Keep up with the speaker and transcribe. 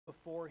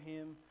before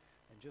him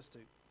and just to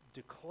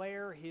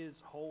declare his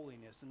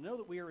holiness and know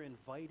that we are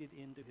invited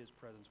into his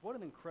presence. What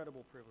an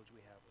incredible privilege we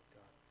have with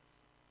God.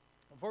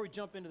 Before we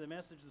jump into the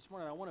message this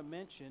morning, I want to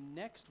mention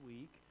next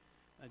week,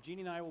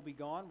 Jeannie and I will be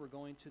gone. We're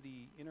going to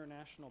the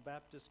International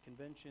Baptist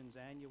Convention's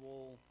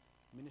annual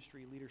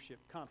Ministry Leadership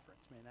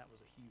Conference. Man, that was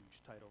a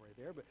huge title right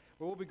there. But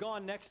we'll be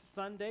gone next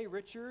Sunday.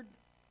 Richard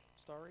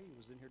Starry, who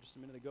was in here just a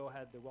minute ago,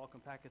 had the welcome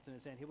packets in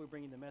his hand. He'll be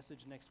bringing the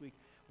message next week,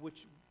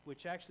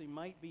 which actually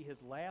might be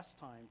his last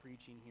time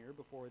preaching here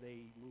before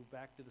they move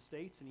back to the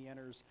States and he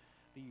enters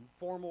the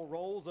formal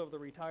roles of the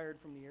retired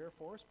from the Air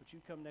Force. But you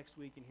come next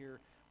week and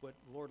hear what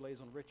the Lord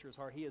lays on Richard's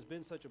heart. He has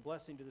been such a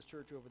blessing to this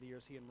church over the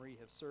years. He and Marie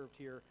have served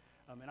here.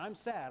 And I'm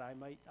sad.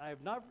 I have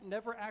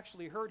never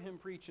actually heard him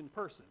preach in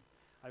person.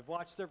 I've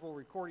watched several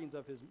recordings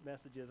of his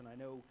messages, and I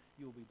know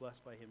you will be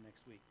blessed by him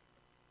next week.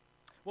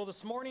 Well,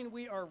 this morning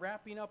we are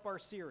wrapping up our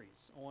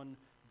series on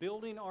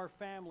building our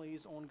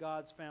families on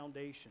God's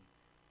foundation.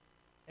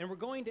 And we're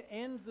going to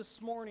end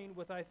this morning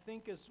with, I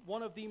think, is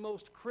one of the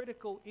most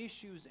critical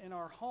issues in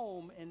our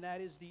home, and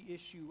that is the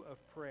issue of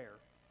prayer.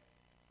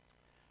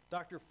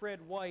 Dr. Fred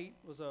White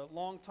was a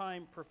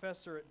longtime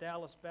professor at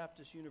Dallas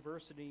Baptist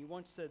University. He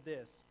once said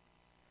this.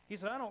 He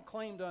said, "I don't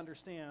claim to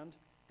understand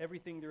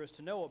everything there is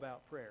to know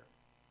about prayer,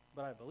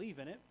 but I believe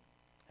in it,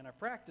 and I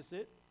practice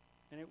it,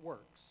 and it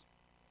works."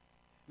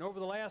 And over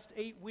the last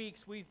 8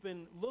 weeks, we've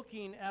been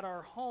looking at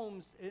our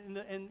homes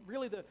and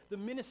really the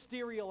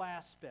ministerial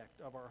aspect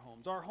of our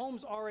homes. Our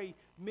homes are a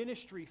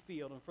ministry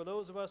field, and for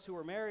those of us who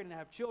are married and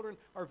have children,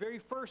 are very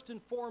first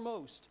and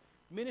foremost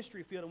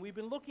ministry field, and we've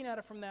been looking at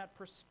it from that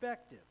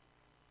perspective.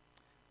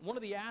 One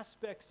of the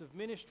aspects of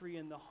ministry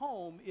in the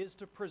home is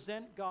to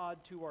present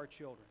God to our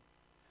children,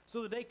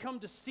 so that they come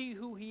to see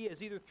who he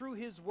is, either through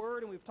his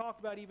word, and we've talked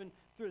about even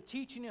through the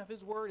teaching of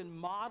his word and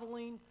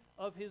modeling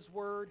of his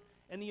word,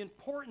 and the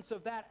importance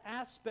of that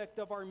aspect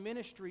of our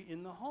ministry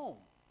in the home.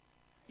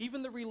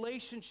 Even the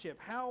relationship,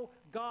 how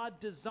God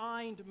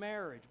designed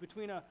marriage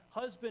between a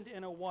husband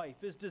and a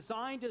wife, is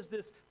designed as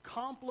this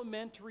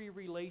complementary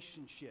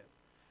relationship.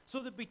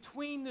 So that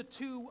between the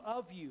two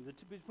of you,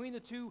 between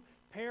the two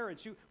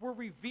parents, we're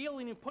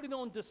revealing and putting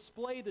on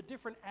display the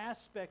different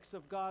aspects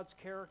of God's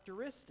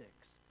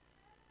characteristics.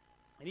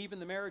 And even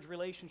the marriage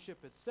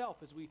relationship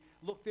itself, as we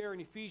look there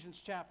in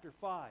Ephesians chapter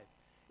 5,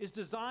 is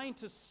designed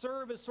to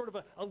serve as sort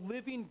of a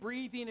living,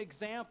 breathing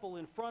example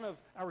in front of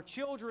our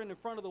children, in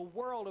front of the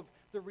world, of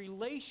the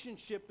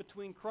relationship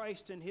between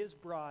Christ and his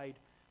bride,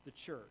 the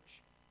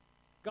church.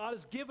 God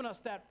has given us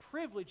that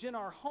privilege in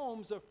our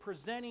homes of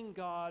presenting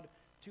God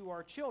to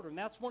our children.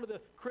 That's one of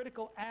the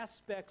critical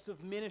aspects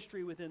of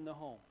ministry within the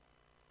home.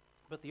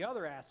 But the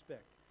other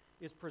aspect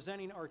is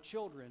presenting our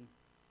children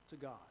to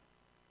God.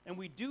 And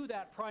we do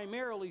that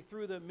primarily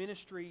through the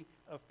ministry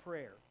of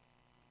prayer.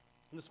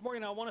 And this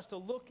morning I want us to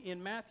look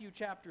in Matthew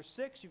chapter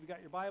 6. If you've got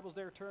your Bibles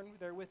there, turn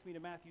there with me to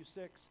Matthew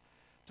 6,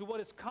 to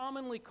what is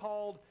commonly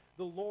called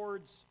the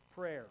Lord's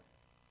Prayer.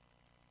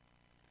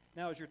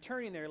 Now, as you're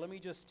turning there, let me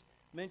just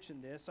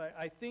mention this.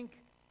 I think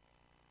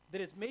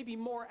that it's maybe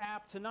more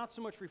apt to not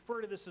so much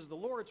refer to this as the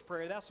Lord's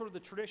Prayer. That's sort of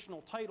the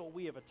traditional title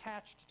we have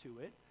attached to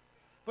it.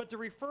 But to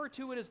refer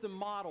to it as the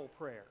model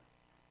prayer.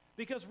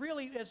 Because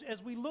really,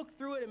 as we look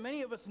through it, and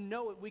many of us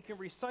know it, we can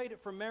recite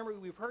it from memory.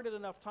 We've heard it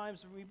enough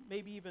times, we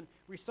maybe even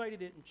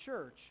recited it in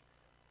church.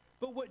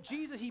 But what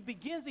Jesus,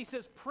 he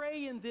says,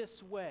 pray in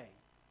this way.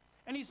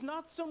 And he's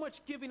not so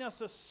much giving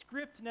us a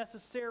script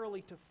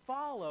necessarily to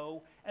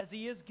follow as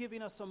he is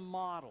giving us a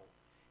model.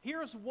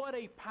 Here's what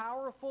a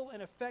powerful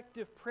and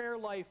effective prayer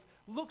life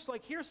looks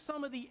like. Here's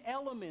some of the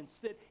elements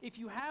that if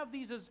you have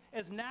these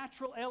as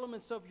natural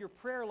elements of your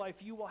prayer life,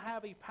 you will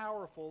have a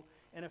powerful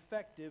and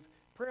effective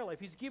prayer life.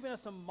 He's giving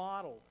us a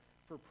model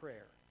for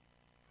prayer.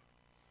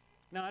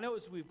 Now, I know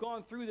as we've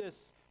gone through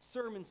this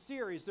sermon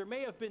series, there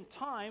may have been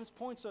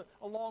points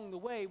along the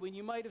way, when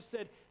you might have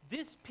said,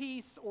 this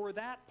piece or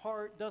that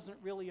part doesn't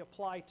really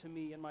apply to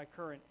me in my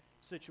current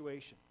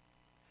situation.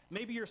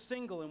 Maybe you're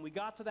single, and we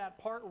got to that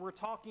part where we're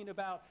talking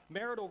about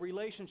marital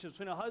relationships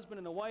between a husband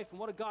and a wife, and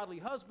what a godly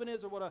husband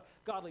is or what a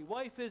godly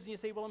wife is, and you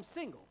say, well, I'm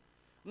single.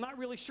 I'm not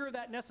really sure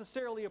that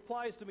necessarily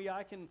applies to me.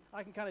 I can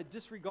kind of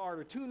disregard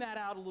or tune that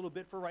out a little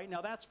bit for right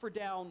now. That's for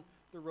down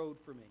the road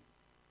for me.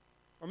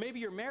 Or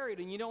maybe you're married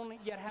and you don't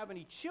yet have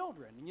any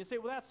children. And you say,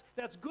 well,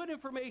 that's good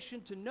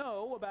information to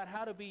know about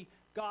how to be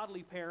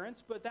godly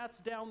parents, but that's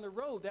down the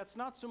road. That's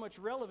not so much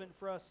relevant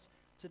for us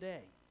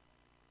today.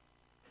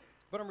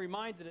 But I'm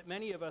reminded that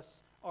many of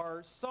us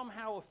are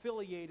somehow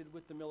affiliated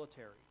with the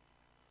military.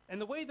 And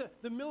the way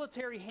the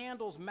military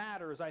handles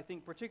matters, I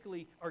think,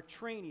 particularly our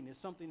training, is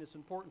something that's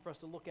important for us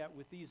to look at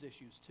with these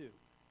issues too.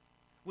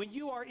 When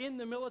you are in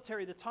the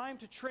military, the time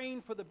to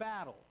train for the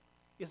battle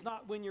is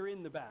not when you're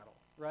in the battle,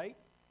 right?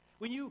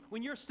 When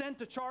you're sent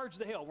to charge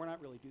the hill, we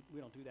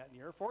don't do that in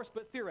the Air Force,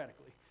 but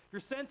theoretically, if you're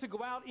sent to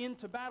go out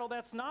into battle,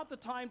 that's not the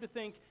time to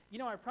think,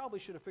 I probably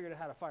should have figured out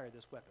how to fire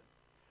this weapon.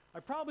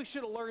 I probably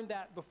should have learned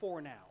that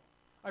before now.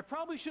 I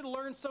probably should have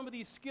learned some of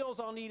these skills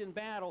I'll need in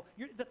battle.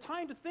 The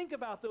time to think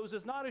about those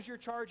is not as you're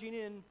charging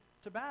in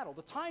to battle.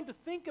 The time to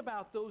think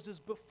about those is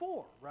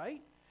before,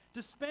 right?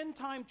 To spend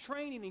time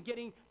training and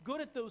getting good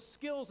at those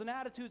skills and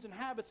attitudes and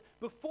habits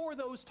before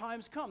those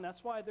times come.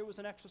 That's why there was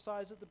an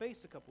exercise at the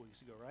base a couple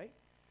weeks ago, right?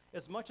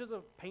 As much as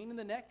a pain in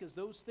the neck as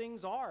those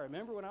things are. I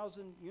remember when I was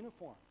in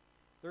uniform.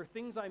 There are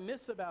things I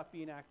miss about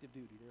being active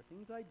duty. There are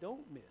things I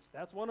don't miss.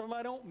 That's one of them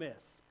I don't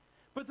miss.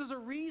 But there's a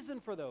reason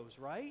for those,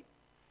 right?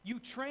 You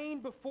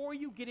train before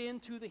you get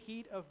into the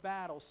heat of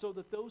battle so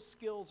that those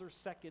skills are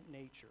second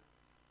nature.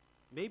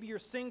 Maybe you're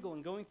single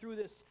and going through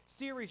this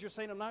series, you're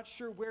saying, I'm not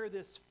sure where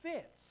this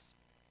fits.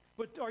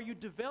 But are you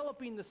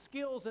developing the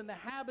skills and the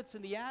habits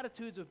and the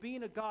attitudes of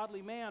being a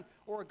godly man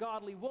or a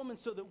godly woman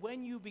so that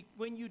when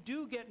you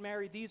do get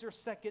married, these are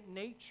second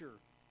nature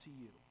to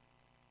you?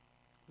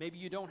 Maybe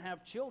you don't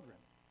have children,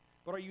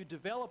 but are you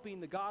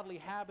developing the godly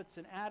habits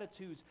and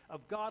attitudes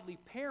of godly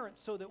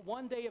parents so that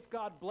one day if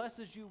God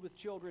blesses you with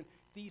children,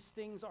 these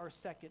things are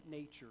second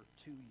nature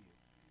to you?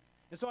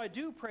 And so I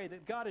do pray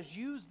that God has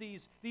used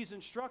these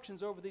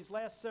instructions over these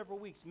last several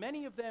weeks.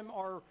 Many of them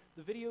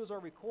the videos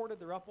are recorded.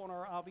 They're up on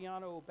our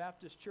Aviano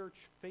Baptist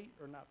Church,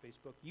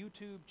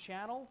 YouTube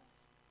channel.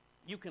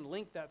 You can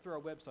link that through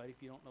our website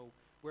if you don't know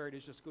where it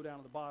is. Just go down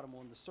to the bottom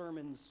on the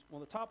sermons.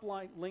 On the top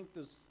line link,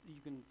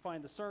 you can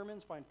find the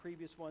sermons, find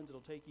previous ones. It'll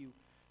take you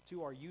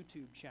to our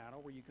YouTube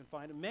channel where you can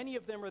find them. Many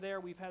of them are there.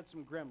 We've had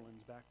some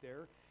gremlins back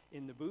there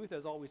in the booth.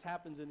 As always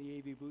happens in the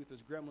AV booth,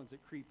 there's gremlins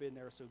that creep in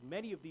there. So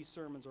many of these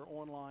sermons are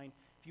online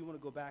if you want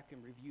to go back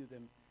and review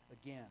them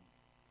again.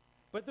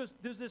 But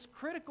there's this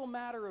critical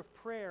matter of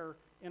prayer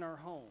in our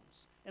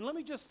homes. And let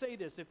me just say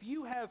this. If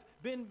you have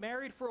been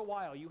married for a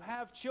while, you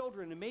have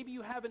children, and maybe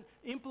you haven't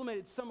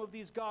implemented some of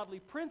these godly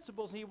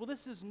principles, and you, well,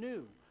 this is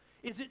new.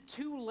 Is it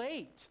too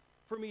late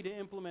for me to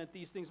implement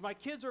these things? My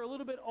kids are a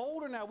little bit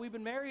older now. We've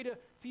been married a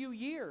few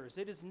years.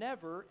 It is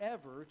never,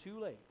 ever too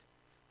late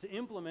to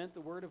implement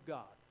the Word of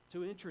God,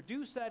 to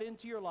introduce that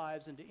into your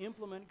lives and to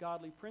implement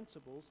godly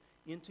principles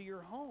into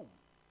your home.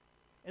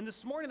 And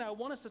this morning I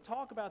want us to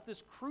talk about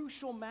this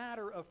crucial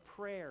matter of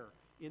prayer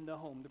in the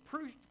home,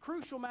 the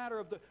crucial matter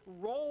of the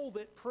role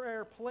that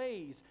prayer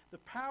plays, the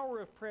power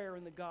of prayer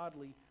in the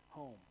godly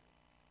home.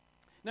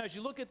 Now, as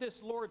you look at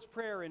this Lord's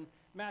Prayer in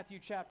Matthew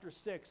chapter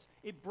 6,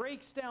 it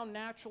breaks down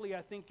naturally,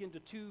 I think, into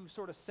two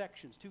sort of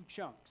sections, two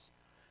chunks.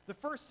 The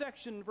first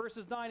section,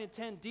 verses 9 and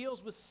 10,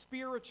 deals with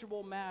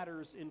spiritual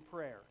matters in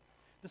prayer.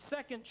 The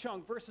second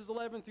chunk, verses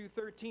 11 through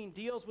 13,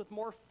 deals with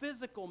more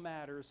physical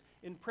matters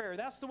in prayer.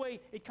 That's the way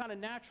it kind of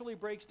naturally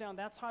breaks down.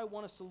 That's how I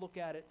want us to look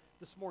at it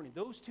this morning.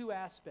 Those two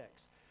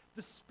aspects.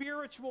 The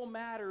spiritual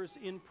matters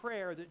in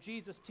prayer that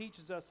Jesus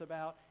teaches us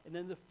about, and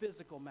then the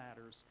physical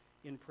matters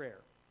in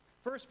prayer.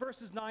 First,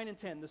 verses 9 and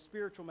 10, the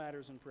spiritual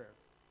matters in prayer.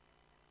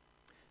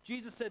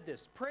 Jesus said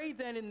this, "Pray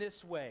then in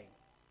this way,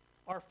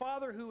 Our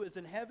Father who is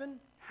in heaven,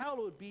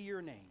 hallowed be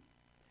your name.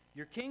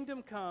 Your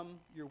kingdom come,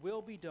 your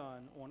will be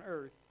done on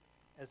earth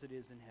as it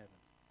is in heaven."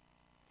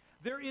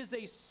 There is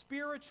a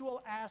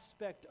spiritual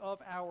aspect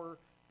of our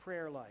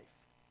prayer life.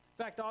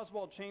 In fact,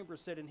 Oswald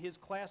Chambers said in his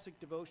classic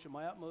devotion,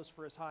 My Utmost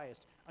for His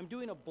Highest, I'm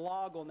doing a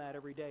blog on that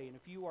every day, and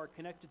if you are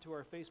connected to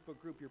our Facebook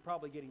group, you're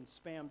probably getting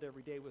spammed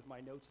every day with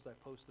my notes as I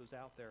post those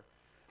out there.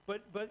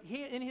 But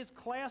he, in his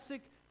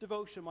classic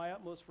devotion, My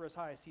Utmost for His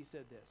Highest, he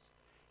said this.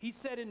 He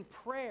said in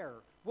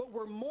prayer, what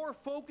we're more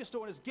focused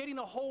on is getting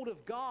a hold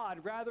of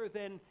God rather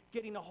than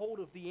getting a hold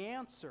of the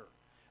answer.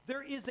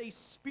 There is a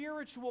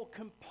spiritual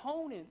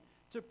component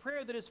to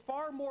prayer that is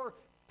far more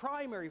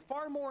primary,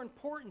 far more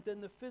important than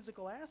the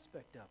physical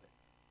aspect of it.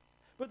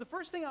 But the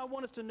first thing I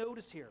want us to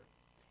notice here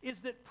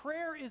is that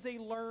prayer is a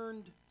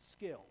learned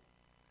skill.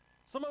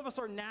 Some of us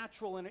are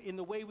natural in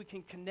the way we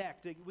can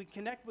connect. We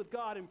connect with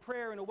God in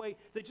prayer in a way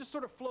that just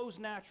sort of flows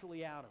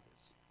naturally out of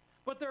us.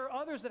 But there are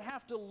others that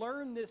have to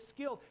learn this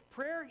skill.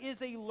 Prayer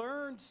is a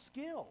learned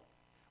skill.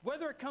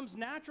 Whether it comes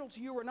natural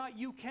to you or not,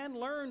 you can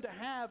learn to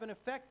have an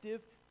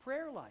effective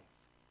prayer life.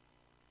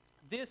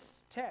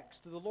 This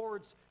text, the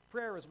Lord's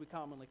Prayer as we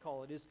commonly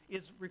call it,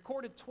 is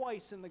recorded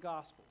twice in the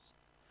Gospels.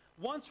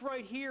 Once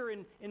right here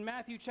in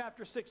Matthew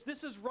chapter 6.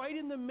 This is right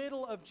in the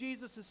middle of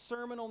Jesus'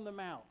 Sermon on the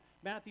Mount.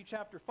 Matthew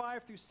chapter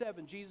 5 through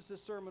 7,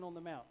 Jesus' Sermon on the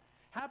Mount.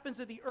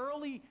 Happens at the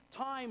early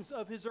times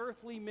of his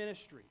earthly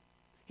ministry.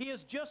 He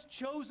has just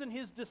chosen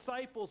his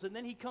disciples, and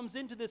then he comes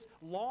into this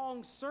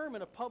long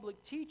sermon, a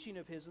public teaching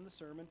of his in the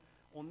Sermon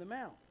on the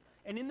Mount.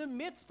 And in the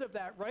midst of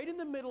that, right in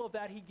the middle of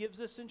that, he gives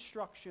us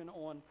instruction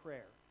on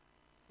prayer.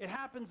 It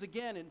happens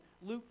again in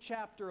Luke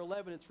chapter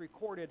 11. It's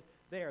recorded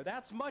there.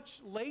 That's much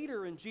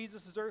later in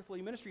Jesus'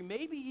 earthly ministry,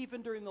 maybe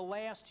even during the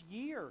last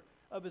year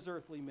of his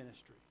earthly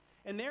ministry.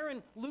 And there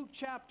in Luke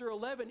chapter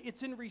 11,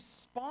 it's in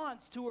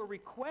response to a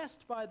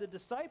request by the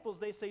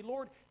disciples. They say,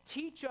 Lord,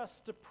 teach us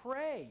to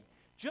pray,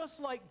 just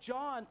like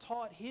John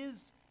taught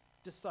his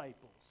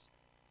disciples.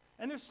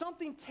 And there's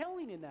something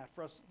telling in that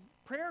for us.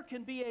 Prayer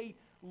can be a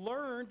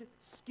learned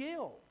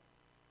skill.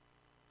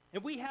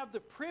 And we have the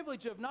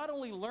privilege of not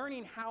only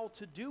learning how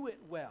to do it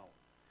well,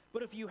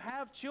 But if you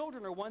have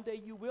children, or one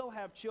day you will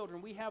have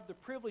children, we have the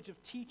privilege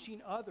of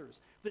teaching others,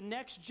 the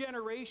next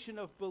generation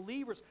of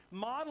believers,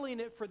 modeling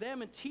it for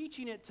them and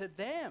teaching it to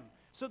them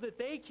so that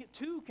they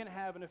too can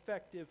have an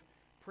effective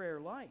prayer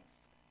life.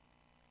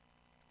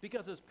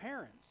 Because as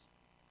parents,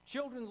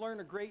 children learn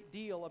a great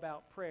deal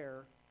about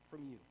prayer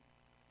from you.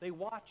 They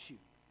watch you.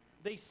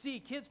 They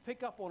see. Kids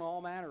pick up on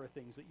all manner of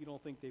things that you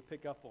don't think they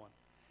pick up on.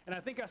 And I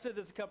think I said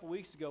this a couple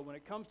weeks ago. When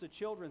it comes to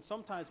children,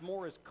 sometimes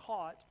more is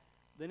caught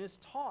than is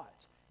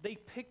taught. They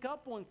pick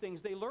up on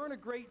things. They learn a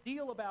great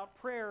deal about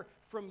prayer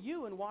from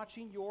you and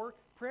watching your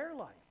prayer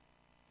life.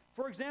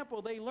 For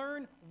example, they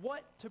learn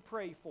what to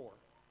pray for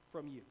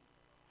from you.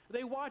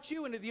 They watch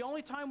you, and the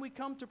only time we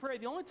come to prayer,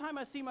 the only time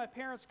I see my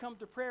parents come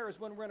to prayer is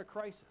when we're in a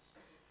crisis.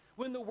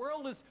 When the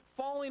world is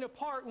falling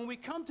apart, when we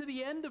come to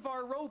the end of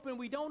our rope and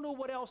we don't know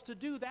what else to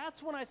do,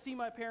 that's when I see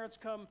my parents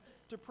come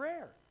to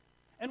prayer.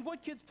 And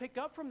what kids pick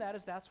up from that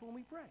is that's when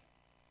we pray.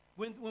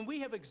 When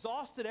we have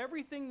exhausted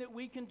everything that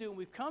we can do, and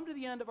we've come to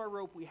the end of our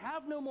rope, we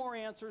have no more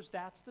answers,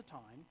 that's the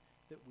time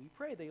that we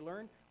pray. They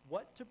learn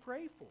what to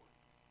pray for.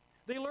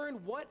 They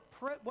learn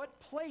what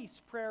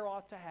place prayer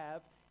ought to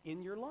have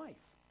in your life.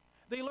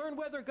 They learn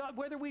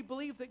whether we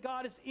believe that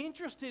God is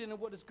interested in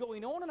what is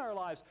going on in our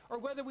lives, or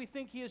whether we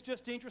think he is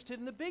just interested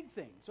in the big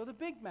things or the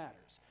big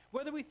matters,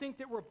 whether we think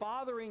that we're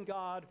bothering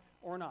God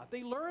or not.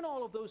 They learn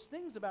all of those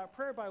things about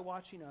prayer by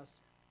watching us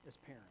as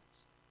parents.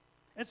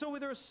 And so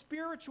there are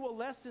spiritual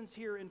lessons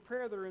here in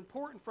prayer that are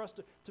important for us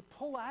to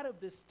pull out of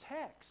this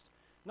text,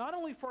 not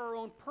only for our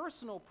own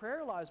personal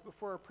prayer lives, but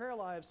for our prayer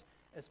lives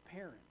as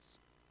parents.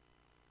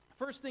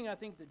 First thing I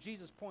think that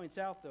Jesus points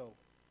out, though,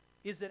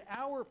 is that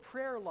our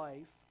prayer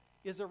life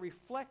is a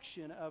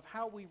reflection of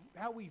how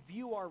we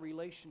view our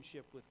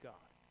relationship with God.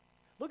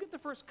 Look at the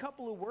first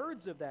couple of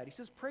words of that. He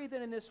says, pray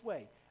then in this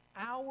way,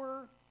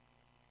 our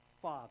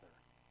Father.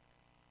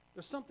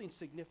 There's something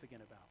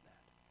significant about that.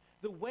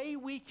 The way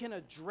we can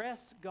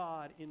address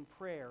God in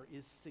prayer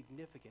is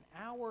significant.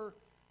 Our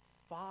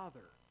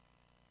Father.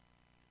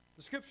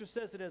 The Scripture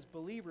says that as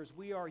believers,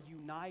 we are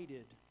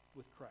united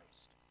with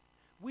Christ.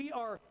 We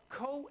are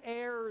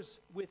co-heirs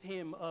with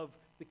him of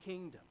the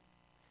kingdom.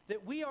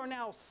 That we are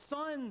now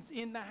sons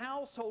in the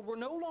household. We're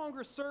no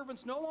longer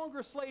servants, no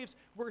longer slaves.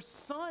 We're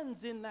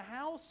sons in the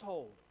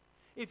household.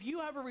 If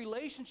you have a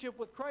relationship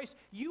with Christ,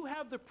 you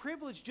have the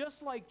privilege,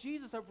 just like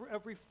Jesus,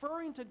 of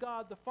referring to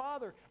God the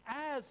Father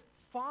as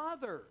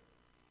Father,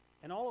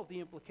 and all of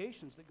the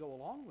implications that go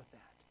along with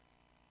that.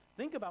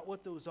 Think about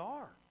what those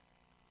are.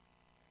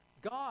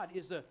 God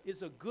is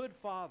a good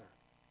Father.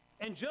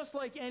 And just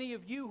like any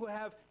of you who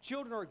have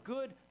children are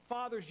good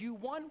fathers, you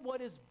want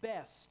what is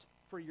best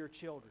for your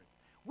children.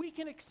 We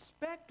can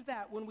expect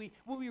that when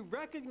we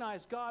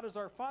recognize God as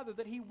our Father,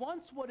 that he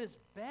wants what is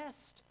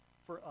best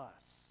for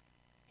us.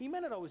 He may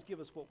not always give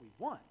us what we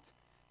want,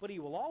 but he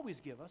will always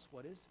give us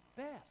what is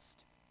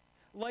best.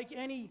 Like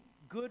any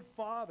good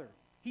father,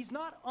 he's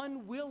not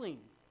unwilling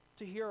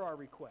to hear our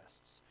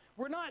requests.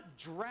 We're not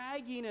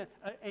dragging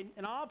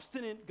an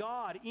obstinate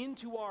God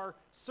into our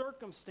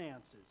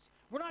circumstances.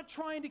 We're not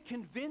trying to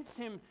convince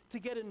him to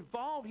get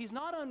involved. He's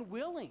not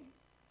unwilling.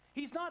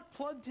 He's not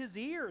plugged his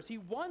ears. He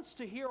wants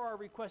to hear our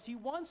requests. He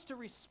wants to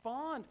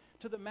respond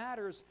to the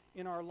matters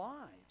in our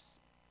lives.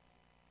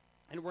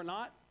 And we're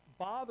not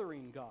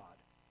bothering God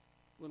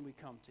when we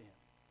come to him.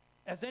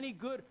 As any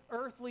good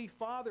earthly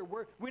father,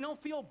 we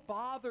don't feel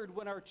bothered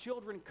when our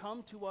children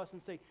come to us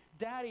and say,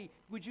 Daddy,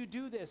 would you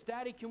do this?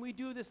 Daddy, can we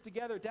do this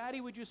together? Daddy,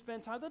 would you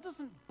spend time? That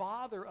doesn't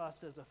bother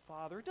us as a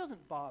father. It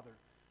doesn't bother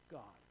God.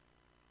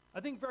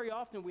 I think very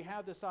often we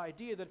have this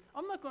idea that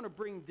I'm not going to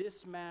bring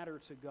this matter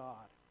to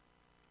God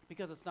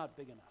because it's not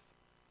big enough.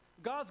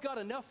 God's got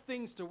enough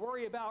things to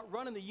worry about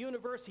running the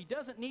universe. He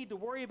doesn't need to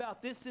worry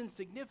about this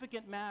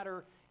insignificant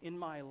matter in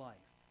my life.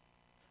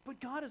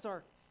 But God is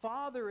our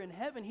Father in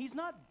heaven. He's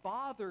not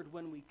bothered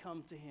when we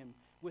come to him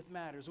with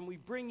matters, when we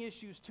bring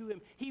issues to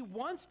him. He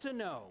wants to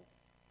know.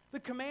 The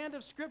command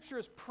of Scripture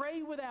is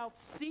pray without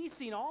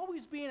ceasing,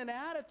 always be in an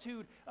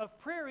attitude of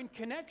prayer in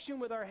connection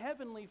with our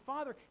Heavenly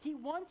Father. He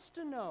wants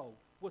to know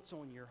what's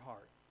on your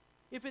heart.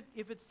 If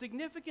it's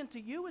significant to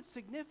you, it's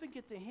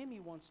significant to him. He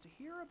wants to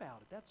hear about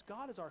it. That's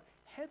God as our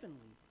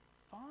Heavenly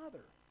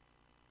Father.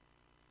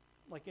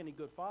 Like any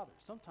good father,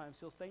 sometimes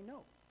he'll say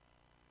no.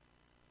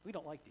 We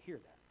don't like to hear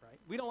that, right?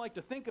 We don't like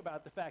to think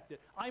about the fact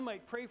that I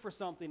might pray for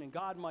something and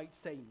God might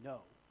say no.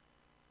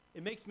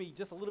 It makes me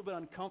just a little bit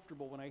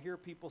uncomfortable when I hear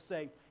people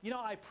say, you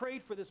know, I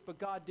prayed for this, but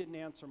God didn't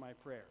answer my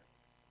prayer.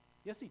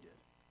 Yes, he did.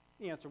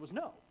 The answer was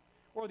no.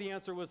 Or the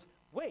answer was,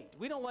 wait.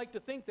 We don't like to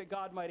think that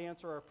God might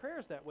answer our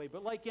prayers that way,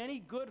 but like any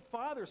good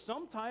father,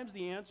 sometimes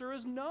the answer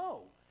is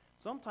no.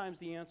 Sometimes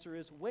the answer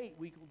is, wait,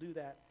 we will do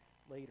that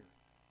later.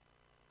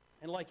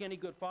 And like any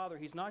good father,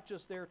 he's not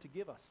just there to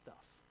give us stuff.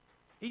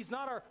 He's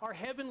not our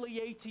heavenly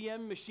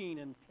ATM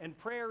machine, and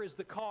prayer is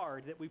the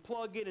card that we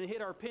plug in and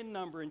hit our PIN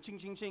number and ching,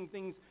 ching, ching,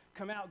 things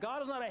come out.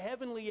 God is not a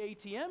heavenly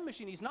ATM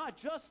machine. He's not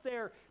just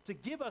there to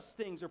give us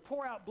things or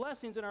pour out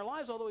blessings in our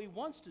lives, although he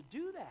wants to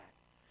do that.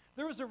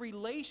 There is a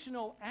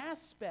relational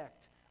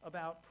aspect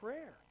about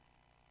prayer.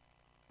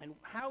 And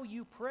how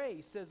you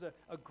pray says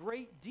a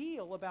great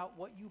deal about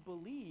what you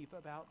believe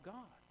about God.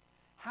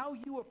 How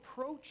you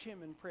approach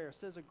him in prayer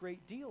says a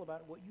great deal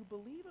about what you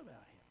believe about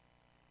him.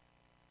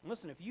 And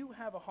listen, if you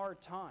have a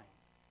hard time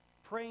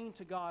praying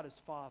to God as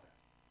Father,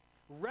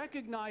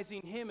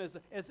 recognizing him as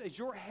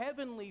your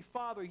heavenly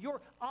Father,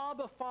 your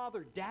Abba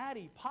Father,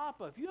 Daddy,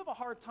 Papa, if you have a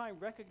hard time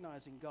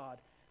recognizing God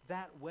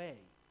that way,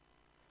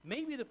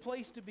 maybe the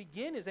place to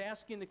begin is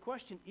asking the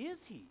question,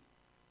 is he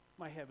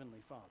my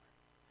heavenly Father?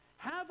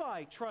 Have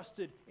I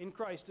trusted in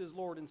Christ as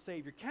Lord and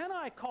Savior? Can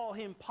I call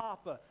him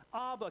Papa,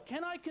 Abba?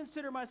 Can I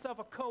consider myself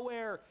a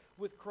co-heir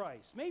with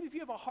Christ? Maybe if you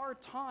have a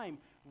hard time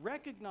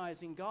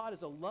recognizing God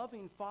as a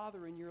loving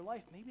Father in your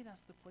life, maybe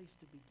that's the place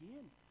to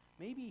begin.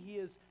 Maybe he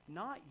is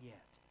not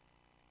yet.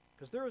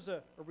 Because there is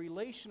a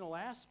relational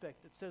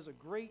aspect that says a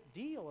great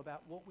deal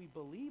about what we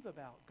believe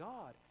about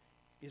God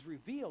is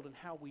revealed in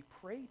how we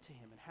pray to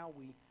him and how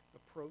we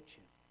approach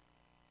him.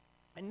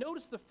 And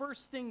notice the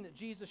first thing that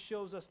Jesus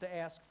shows us to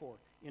ask for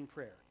in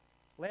prayer.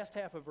 Last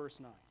half of verse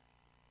 9.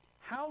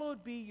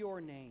 Hallowed be your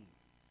name.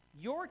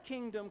 Your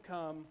kingdom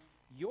come.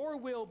 Your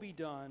will be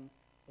done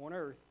on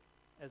earth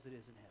as it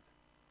is in heaven.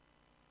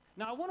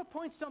 Now I want to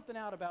point something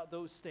out about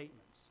those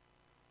statements.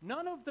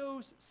 None of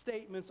those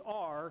statements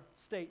are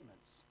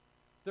statements.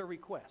 They're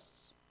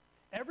requests.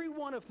 Every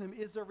one of them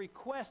is a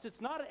request.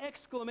 It's not an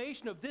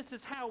exclamation of this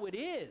is how it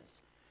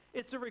is.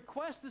 It's a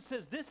request that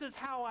says this is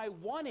how I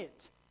want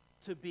it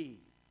to be.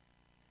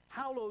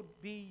 Hallowed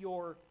be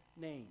your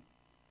name.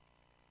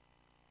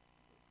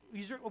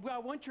 I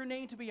want your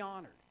name to be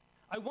honored.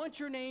 I want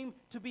your name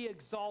to be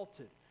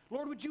exalted.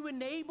 Lord, would you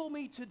enable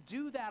me to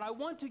do that? I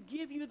want to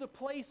give you the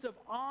place of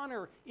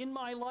honor in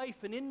my life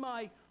and in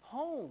my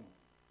home.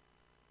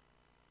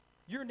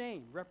 Your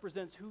name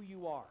represents who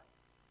you are.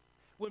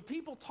 When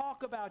people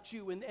talk about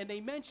you and they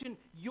mention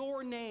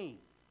your name,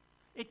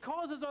 it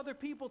causes other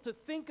people to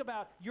think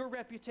about your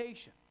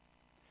reputation,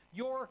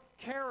 your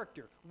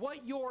character,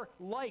 what you're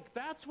like.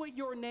 That's what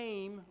your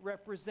name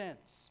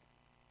represents.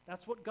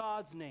 That's what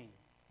God's name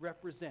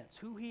represents,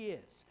 who he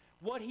is,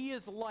 what he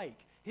is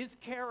like, his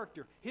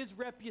character, his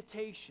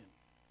reputation.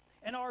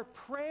 And our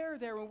prayer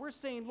there, when we're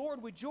saying,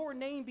 Lord, would your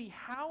name be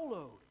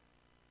hallowed,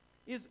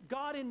 is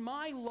God in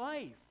my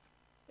life,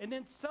 and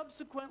then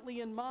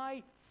subsequently in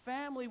my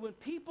family, when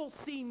people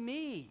see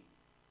me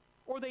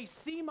or they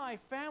see my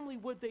family,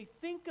 would they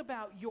think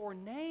about your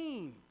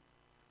name?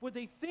 Would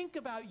they think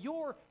about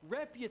your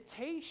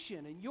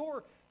reputation and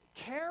your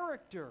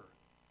character?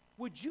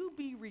 Would you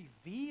be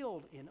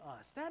revealed in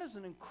us? That is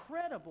an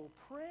incredible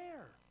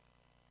prayer.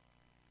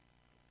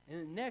 And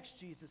then next,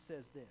 Jesus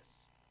says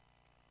this.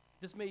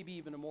 This may be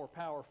even a more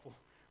powerful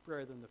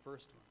prayer than the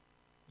first one.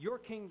 Your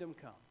kingdom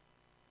come.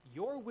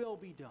 Your will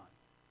be done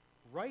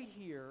right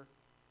here,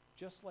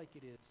 just like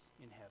it is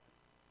in heaven.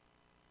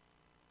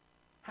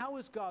 How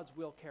is God's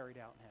will carried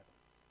out in heaven?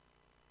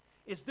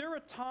 Is there a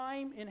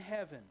time in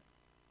heaven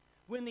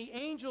when the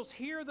angels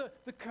hear the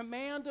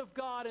command of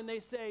God and they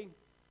say,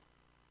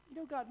 you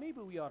know, God, maybe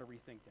we ought to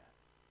rethink that?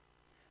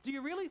 Do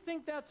you really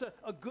think that's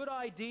a good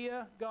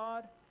idea,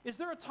 God? Is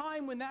there a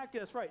time when that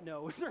gets right?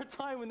 No. Is there a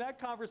time when that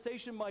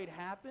conversation might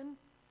happen?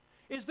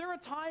 Is there a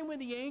time when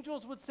the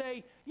angels would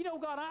say, you know,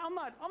 God, I'm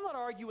not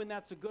arguing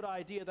that's a good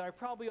idea, that I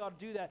probably ought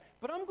to do that,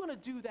 but I'm going to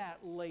do that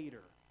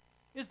later.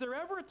 Is there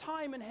ever a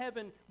time in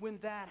heaven when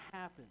that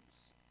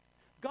happens?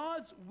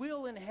 God's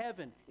will in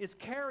heaven is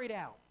carried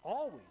out,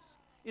 always,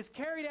 is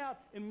carried out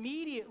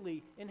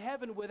immediately in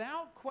heaven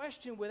without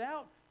question,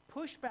 without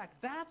pushback.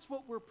 That's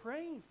what we're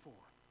praying for.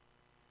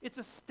 It's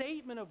a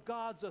statement of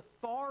God's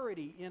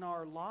authority in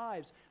our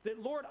lives.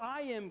 That, Lord,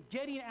 I am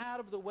getting out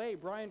of the way.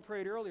 Brian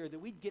prayed earlier that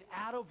we'd get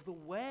out of the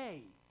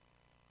way.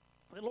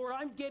 That, Lord,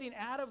 I'm getting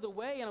out of the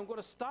way, and I'm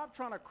going to stop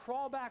trying to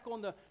crawl back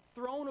on the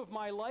throne of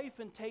my life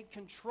and take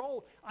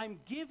control. I'm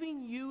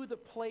giving you the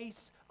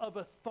place of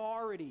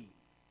authority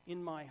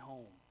in my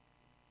home.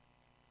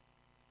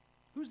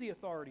 Who's the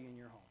authority in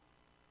your home?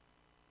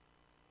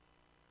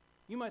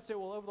 You might say,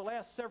 well, over the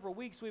last several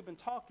weeks we've been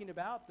talking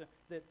about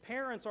that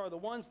parents are the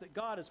ones that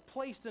God has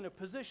placed in a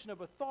position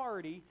of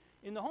authority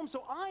in the home.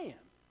 So I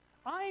am.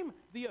 I'm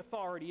the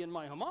authority in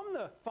my home. I'm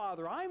the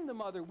father. I'm the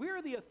mother.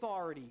 We're the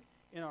authority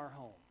in our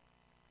home.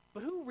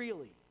 But who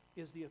really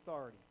is the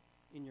authority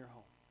in your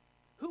home?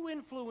 Who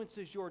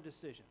influences your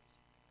decisions?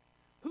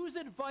 Whose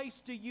advice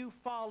do you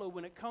follow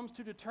when it comes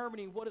to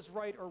determining what is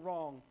right or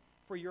wrong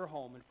for your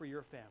home and for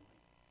your family?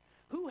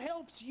 Who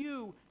helps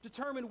you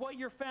determine what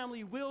your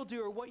family will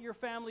do or what your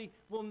family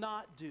will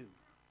not do?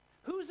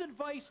 Whose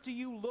advice do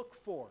you look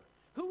for?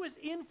 Who is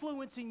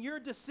influencing your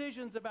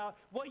decisions about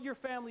what your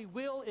family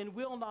will and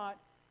will not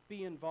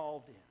be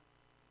involved in?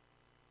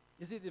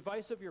 Is it the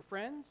advice of your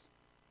friends?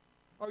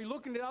 Are you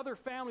looking at other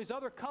families,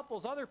 other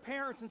couples, other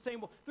parents and saying,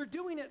 well, they're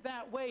doing it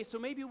that way, so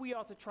maybe we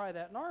ought to try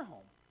that in our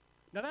home?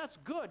 Now that's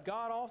good.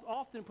 God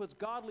often puts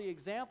godly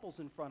examples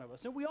in front of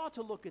us, and we ought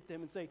to look at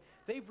them and say,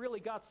 they've really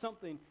got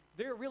something,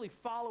 they're really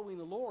following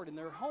the Lord in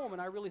their home,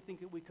 and I really think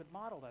that we could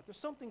model that. There's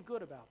something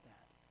good about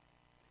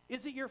that.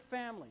 Is it your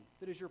family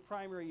that is your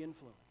primary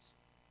influence?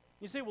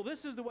 You say, well,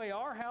 this is the way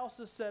our house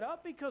is set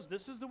up because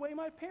this is the way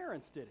my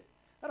parents did it.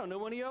 I don't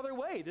know any other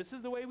way. This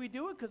is the way we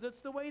do it because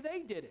it's the way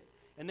they did it.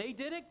 And they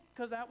did it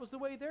because that was the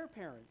way their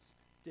parents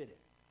did it.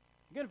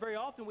 Again, very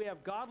often we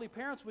have godly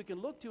parents we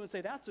can look to and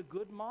say, that's a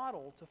good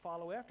model to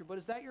follow after. But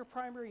is that your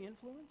primary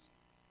influence?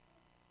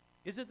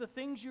 Is it the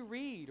things you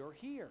read or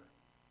hear?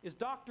 Is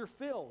Dr.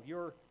 Phil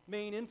your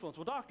main influence?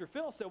 Well, Dr.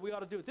 Phil said we ought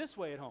to do it this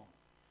way at home.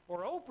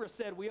 Or Oprah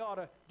said we ought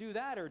to do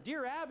that. Or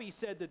Dear Abby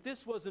said that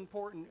this was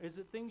important. Is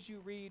it things you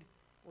read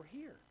or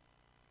hear?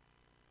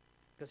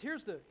 Because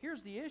here's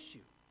the issue.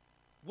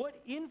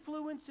 What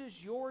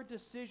influences your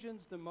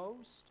decisions the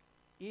most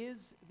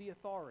is the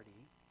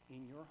authority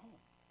in your home.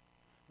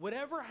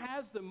 Whatever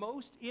has the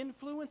most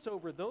influence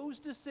over those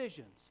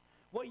decisions,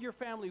 what your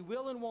family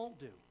will and won't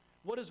do,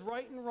 what is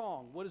right and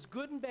wrong, what is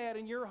good and bad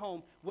in your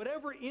home,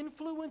 whatever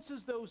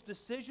influences those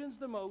decisions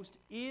the most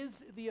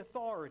is the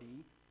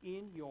authority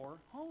in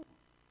your home.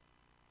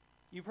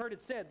 You've heard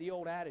it said, the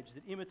old adage,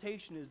 that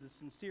imitation is the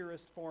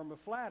sincerest form of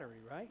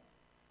flattery, right?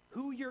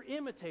 Who you're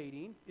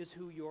imitating is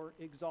who you're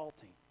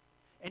exalting.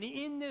 And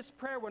in this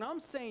prayer, when I'm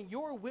saying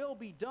your will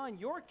be done,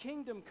 your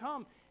kingdom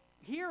come,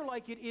 here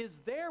like it is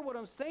there, what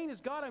I'm saying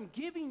is, God, I'm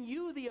giving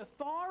you the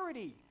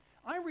authority.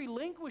 I'm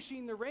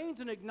relinquishing the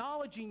reins and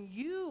acknowledging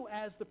you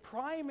as the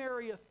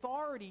primary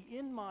authority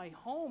in my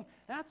home.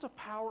 That's a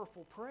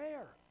powerful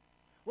prayer.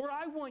 Lord,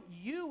 I want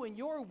you and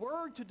your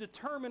word to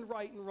determine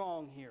right and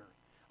wrong here.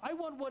 I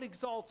want what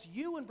exalts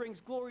you and brings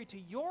glory to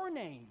your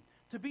name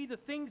to be the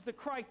things, the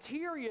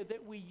criteria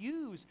that we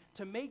use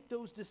to make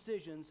those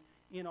decisions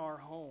in our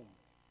home.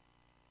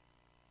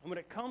 And when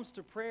it comes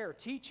to prayer,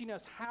 teaching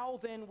us how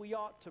then we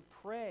ought to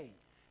pray.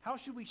 How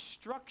should we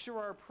structure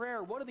our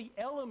prayer? What are the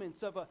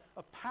elements of a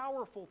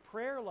powerful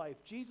prayer life?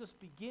 Jesus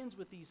begins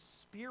with these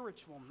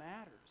spiritual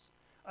matters.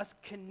 Us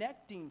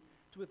connecting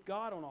with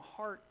God on a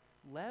heart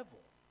level.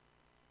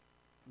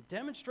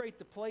 Demonstrate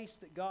the place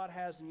that God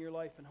has in your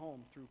life and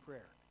home through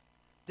prayer.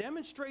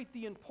 Demonstrate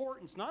the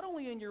importance, not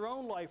only in your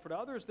own life, but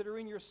others that are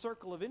in your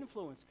circle of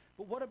influence,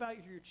 but what about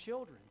your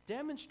children?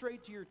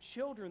 Demonstrate to your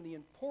children the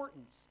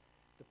importance,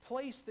 the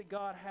place that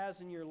God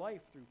has in your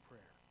life through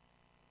prayer.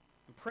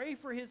 And pray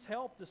for his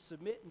help to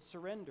submit and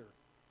surrender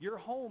your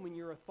home and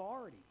your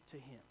authority to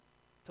him,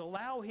 to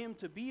allow him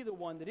to be the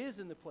one that is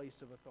in the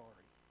place of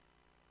authority.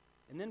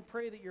 And then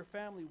pray that your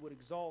family would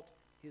exalt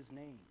his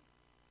name.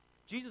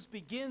 Jesus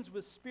begins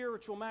with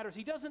spiritual matters.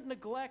 He doesn't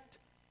neglect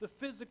the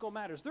physical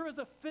matters. There is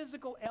a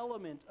physical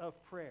element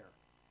of prayer.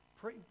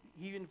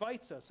 He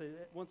invites us,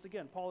 once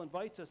again, Paul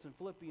invites us in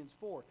Philippians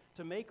 4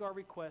 to make our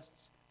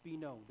requests be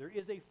known. There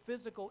is a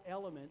physical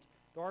element.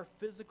 There are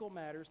physical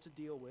matters to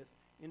deal with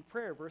in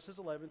prayer, verses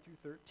 11 through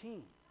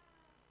 13.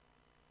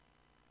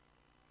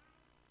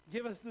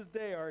 Give us this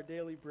day our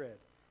daily bread,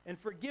 and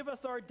forgive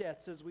us our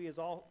debts as we have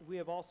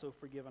also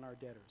forgiven our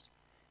debtors.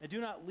 And do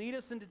not lead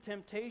us into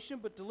temptation,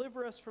 but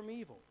deliver us from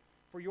evil.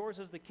 For yours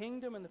is the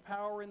kingdom and the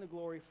power and the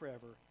glory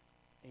forever.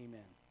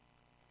 Amen.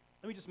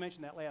 Let me just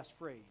mention that last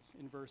phrase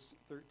in verse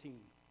 13.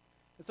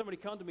 And somebody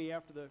come to me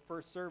after the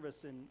first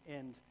service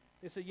and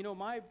they said, you know,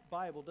 my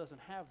Bible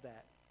doesn't have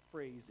that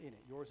phrase in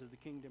it. Yours is the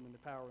kingdom and the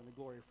power and the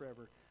glory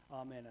forever.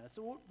 Amen.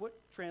 So what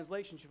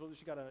translation?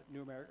 She got a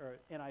New American or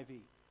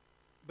NIV.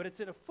 But it's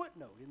in a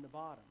footnote in the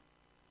bottom.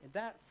 And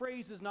that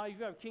phrase is not, if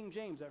you have King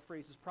James, that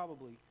phrase is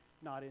probably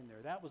not in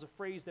there. That was a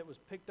phrase that was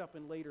picked up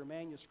in later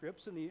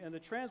manuscripts, and the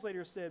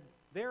translator said,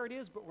 there it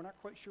is, but we're not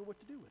quite sure what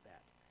to do with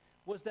that.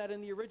 Was that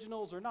in the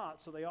originals or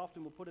not? So they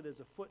often will put it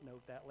as a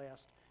footnote, that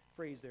last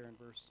phrase there in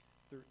verse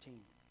 13.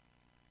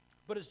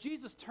 But as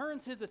Jesus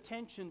turns his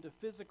attention to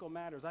physical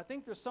matters, I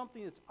think there's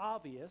something that's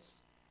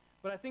obvious,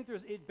 but I think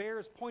it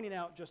bears pointing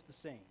out just the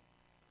same.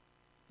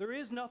 There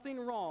is nothing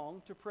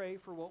wrong to pray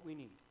for what we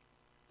need.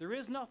 There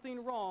is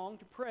nothing wrong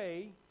to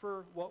pray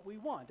for what we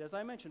want. As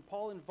I mentioned,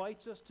 Paul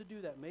invites us to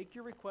do that. Make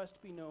your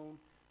request be known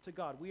to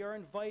God. We are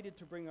invited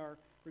to bring our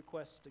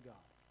requests to God.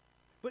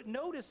 But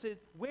notice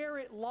where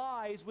it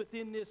lies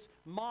within this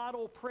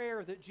model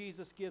prayer that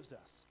Jesus gives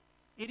us.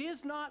 It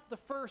is not the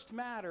first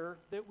matter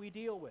that we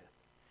deal with.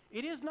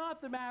 It is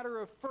not the matter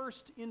of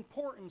first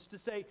importance to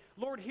say,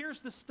 Lord,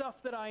 here's the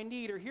stuff that I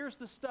need, or here's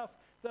the stuff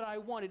that I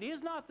want. It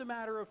is not the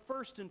matter of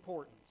first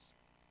importance.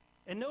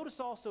 And notice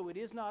also, it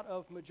is not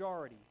of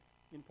majority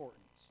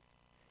importance.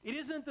 It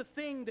isn't the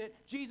thing that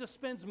Jesus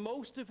spends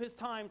most of his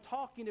time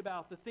talking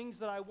about, the things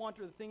that I want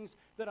or the things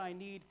that I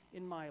need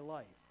in my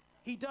life.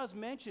 He does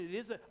mention it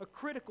is a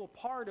critical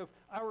part of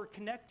our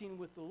connecting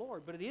with the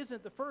Lord, but it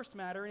isn't the first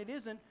matter, and it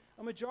isn't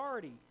a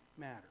majority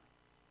matter.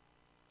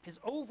 His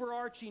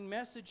overarching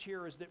message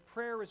here is that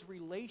prayer is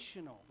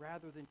relational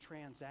rather than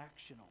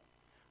transactional.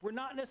 We're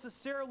not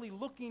necessarily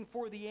looking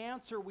for the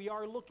answer. We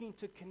are looking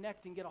to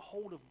connect and get a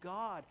hold of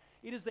God.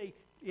 It is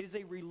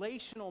a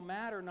relational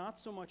matter, not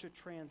so much a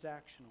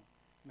transactional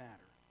matter.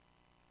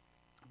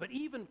 But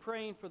even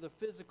praying for the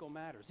physical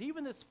matters,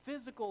 even this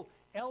physical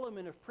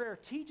element of prayer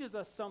teaches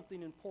us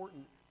something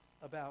important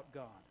about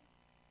God.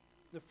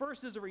 The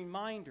first is a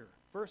reminder,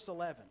 verse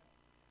 11,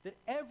 that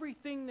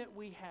everything that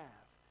we have,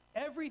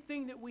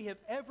 Everything that we have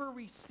ever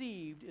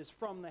received is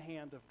from the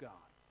hand of God.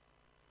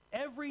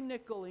 Every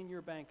nickel in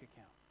your bank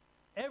account,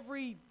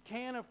 every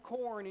can of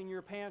corn in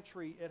your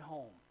pantry at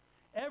home,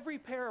 every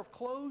pair of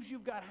clothes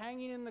you've got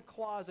hanging in the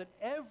closet,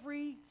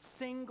 every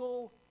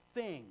single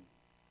thing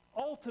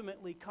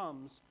ultimately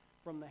comes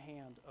from the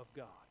hand of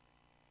God.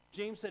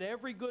 James said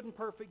every good and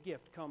perfect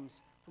gift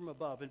comes from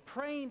above. And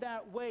praying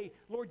that way,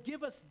 Lord,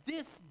 give us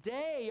this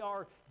day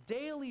our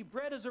daily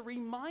bread, as a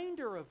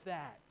reminder of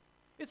that.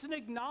 It's an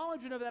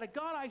acknowledgement of that.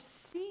 God, I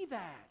see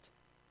that.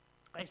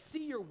 I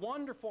see your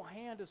wonderful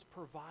hand as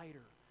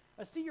provider.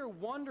 I see your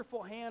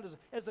wonderful hand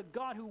as a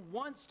God who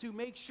wants to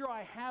make sure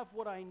I have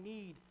what I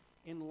need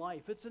in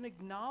life. It's an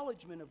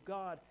acknowledgement of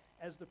God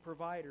as the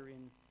provider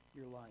in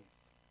your life.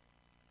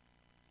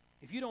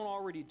 If you don't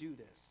already do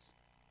this,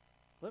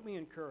 let me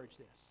encourage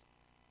this.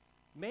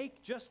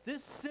 Make just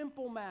this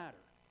simple matter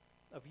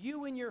of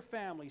you and your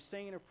family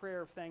saying a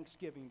prayer of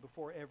thanksgiving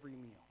before every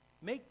meal.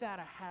 Make that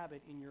a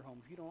habit in your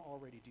home if you don't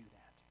already do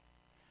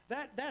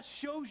that. That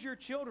shows your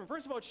children.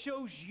 First of all, it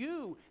shows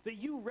you that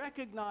you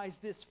recognize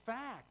this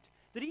fact.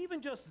 That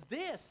even just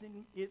this,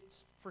 and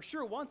it's for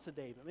sure once a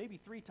day, but maybe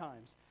 3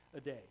 times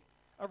a day,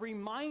 a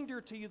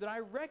reminder to you that I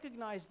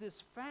recognize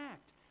this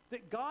fact,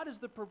 that God is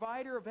the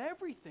provider of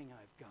everything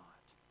I've got.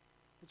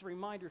 It's a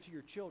reminder to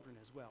your children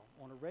as well,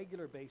 on a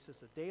regular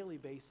basis, a daily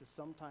basis,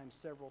 sometimes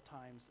several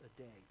times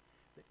a day,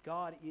 that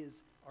God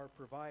is our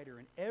provider,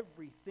 and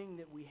everything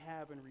that we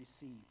have and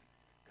receive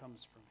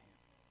comes from him.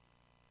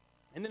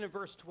 And then in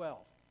verse 12,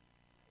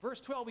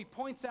 he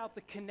points out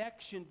the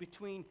connection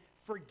between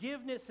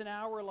forgiveness in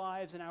our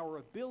lives and our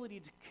ability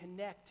to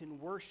connect and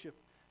worship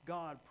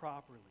God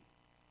properly.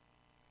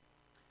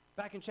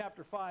 Back in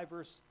chapter 5,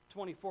 verse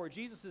 24,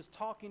 Jesus is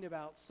talking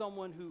about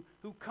someone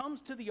who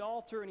comes to the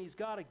altar and he's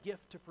got a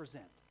gift to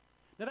present.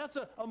 Now that's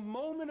a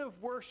moment of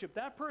worship.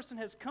 That person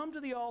has come to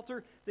the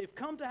altar. They've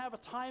come to have a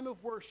time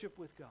of worship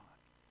with God.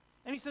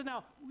 And he says,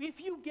 now,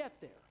 if you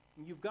get there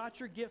and you've got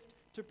your gift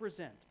to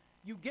present,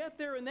 you get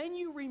there and then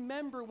you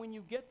remember when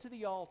you get to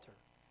the altar,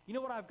 you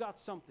know what, I've got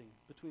something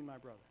between my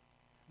brother.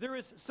 There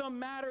is some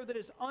matter that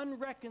is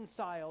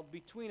unreconciled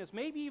between us,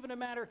 maybe even a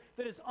matter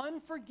that is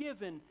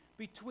unforgiven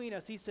between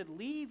us. He said,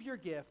 leave your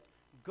gift,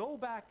 go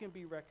back and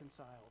be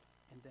reconciled,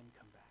 and then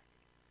come back.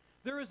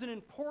 There is an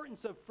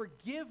importance of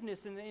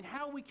forgiveness in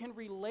how we can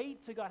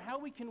relate to God, how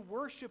we can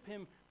worship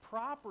him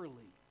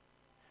properly.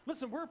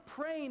 Listen, we're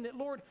praying that,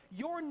 Lord,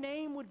 your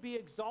name would be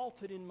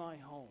exalted in my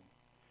home.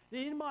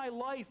 That in my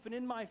life and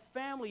in my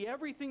family,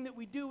 everything that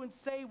we do and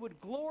say would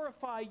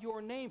glorify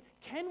your name.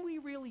 Can we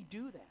really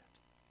do that?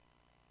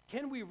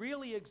 Can we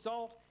really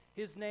exalt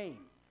his name?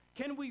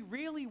 Can we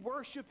really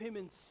worship him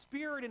in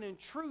spirit and in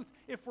truth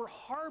if we're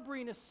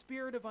harboring a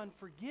spirit of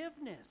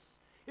unforgiveness?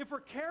 If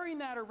we're carrying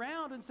that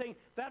around and saying,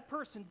 that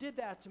person did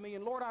that to me,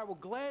 and Lord, I will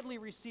gladly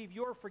receive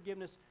your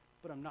forgiveness,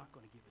 but I'm not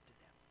going to give it to them.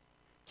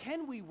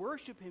 Can we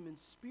worship him in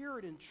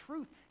spirit and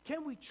truth?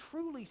 Can we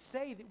truly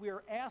say that we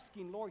are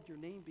asking, Lord, your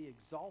name be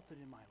exalted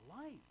in my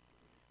life?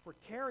 If we're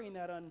carrying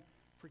that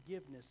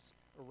unforgiveness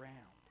around.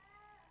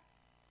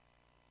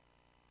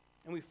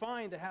 And we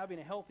find that having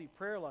a healthy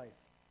prayer life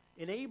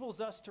enables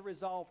us to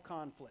resolve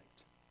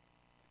conflict.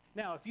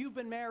 Now, if you've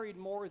been married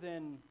more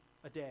than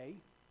a day,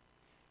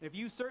 if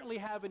you certainly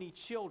have any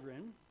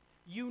children,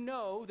 you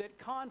know that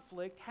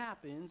conflict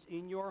happens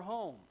in your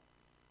home.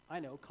 I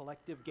know,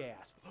 collective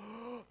gasp.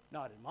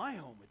 Not in my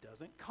home, it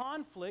doesn't.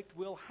 Conflict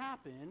will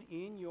happen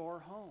in your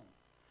home.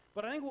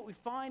 But I think what we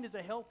find is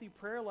a healthy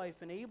prayer life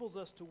enables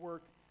us to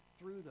work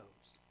through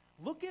those.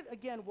 Look at,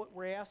 again, what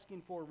we're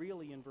asking for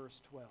really in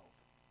verse 12.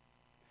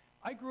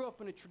 I grew up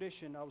in a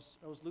tradition, I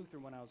was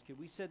Lutheran when I was a kid.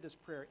 We said this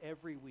prayer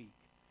every week.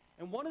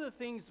 And one of the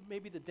things,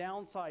 maybe the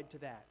downside to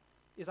that,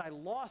 is I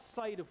lost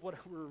sight of what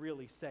we were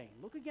really saying.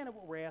 Look again at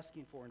what we're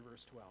asking for in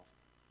verse 12.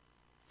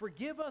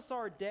 Forgive us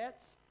our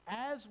debts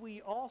as we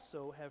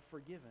also have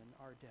forgiven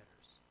our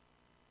debtors.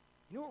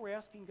 You know what we're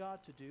asking God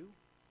to do?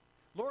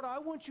 Lord, I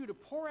want you to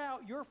pour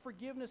out your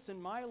forgiveness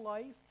in my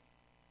life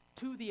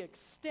to the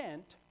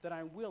extent that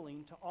I'm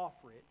willing to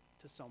offer it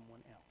to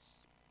someone else.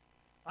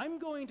 I'm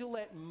going to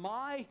let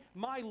my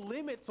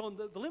limits, on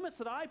the limits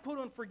that I put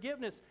on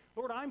forgiveness,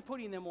 Lord, I'm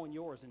putting them on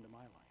yours into my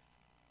life.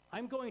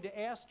 I'm going to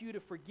ask you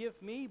to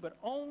forgive me, but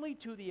only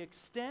to the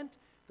extent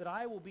that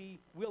I will be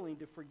willing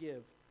to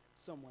forgive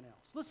someone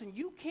else. Listen,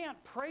 you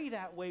can't pray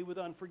that way with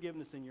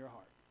unforgiveness in your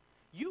heart.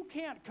 You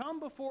can't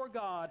come before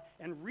God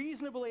and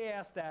reasonably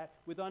ask that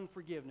with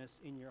unforgiveness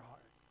in your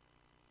heart.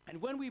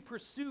 And when we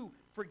pursue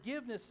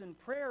forgiveness in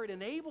prayer, it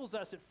enables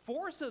us, it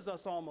forces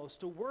us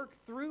almost to work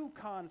through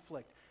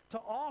conflict, to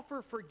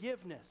offer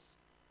forgiveness,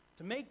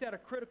 to make that a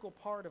critical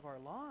part of our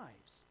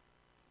lives.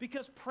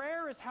 Because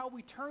prayer is how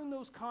we turn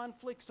those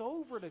conflicts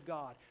over to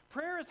God.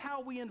 Prayer is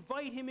how we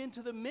invite him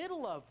into the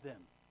middle of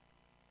them.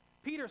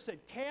 Peter said,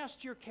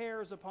 cast your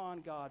cares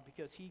upon God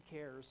because he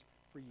cares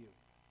for you.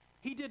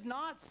 He did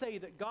not say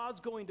that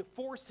God's going to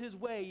force his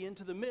way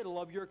into the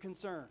middle of your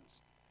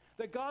concerns,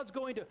 that God's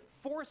going to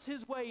force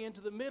his way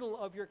into the middle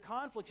of your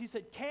conflicts. He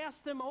said,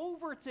 cast them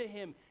over to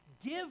him.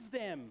 Give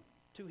them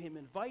to him,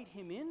 invite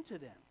him into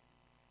them.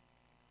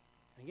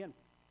 And again,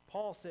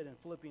 Paul said in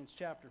Philippians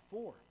chapter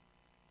 4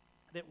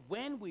 that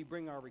when we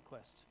bring our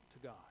request to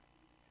God,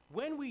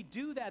 when we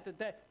do that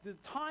the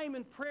time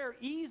in prayer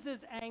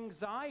eases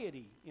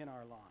anxiety in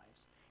our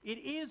lives. It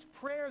is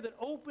prayer that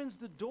opens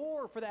the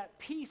door for that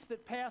peace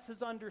that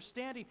passes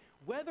understanding.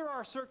 Whether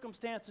our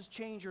circumstances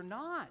change or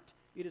not,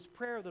 it is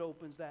prayer that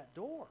opens that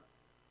door.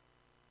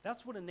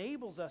 That's what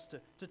enables us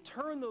to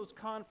turn those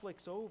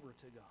conflicts over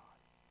to God.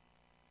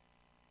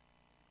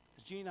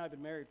 Because Jean and I have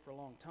been married for a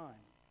long time,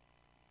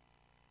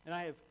 and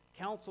I have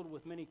counseled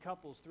with many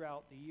couples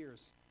throughout the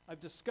years. I've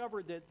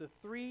discovered that the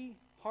 3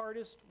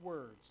 hardest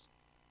words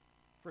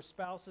for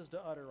spouses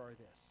to utter are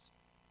this: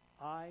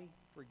 I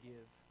forgive you.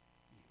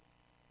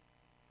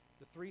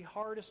 The 3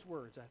 hardest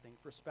words, I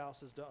think, for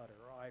spouses to utter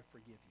are I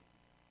forgive you.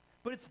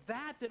 But it's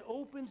that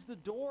opens the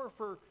door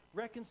for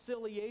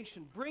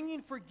reconciliation.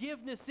 Bringing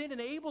forgiveness in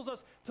enables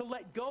us to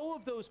let go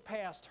of those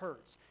past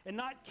hurts and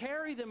not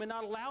carry them and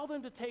not allow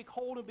them to take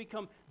hold and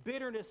become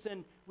bitterness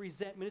and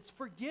resentment. It's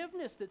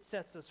forgiveness that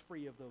sets us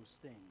free of those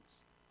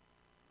things.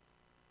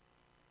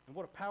 And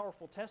what a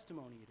powerful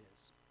testimony it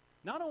is.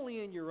 Not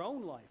only in your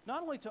own life,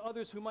 not only to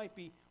others who might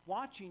be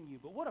watching you,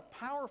 but what a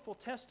powerful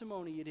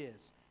testimony it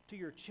is to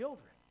your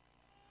children.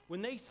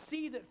 When they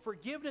see that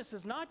forgiveness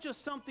is not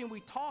just something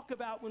we talk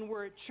about when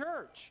we're at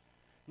church,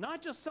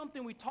 not just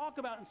something we talk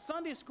about in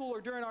Sunday school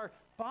or during our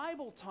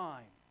Bible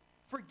time.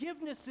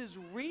 Forgiveness is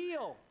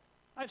real.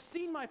 I've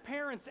seen my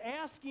parents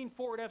asking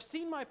for it. I've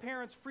seen my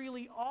parents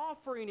freely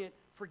offering it.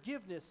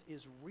 Forgiveness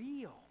is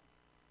real.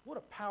 What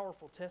a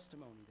powerful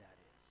testimony that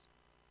is.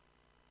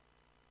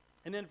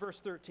 And then verse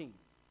 13.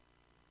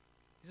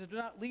 He says, do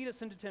not lead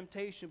us into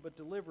temptation, but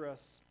deliver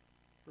us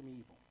from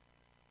evil.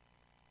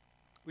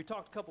 We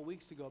talked a couple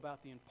weeks ago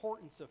about the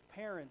importance of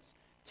parents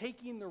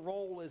taking the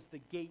role as the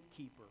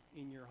gatekeeper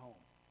in your home.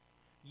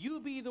 You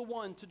be the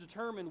one to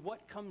determine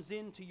what comes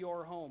into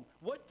your home.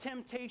 What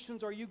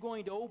temptations are you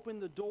going to open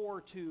the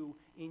door to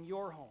in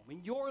your home,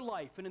 in your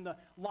life, and in the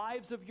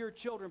lives of your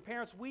children?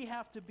 Parents, we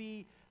have to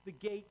be the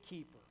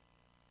gatekeeper.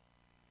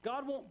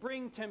 God won't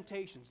bring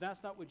temptations.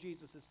 That's not what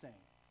Jesus is saying.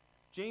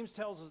 James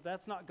tells us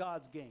that's not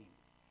God's game.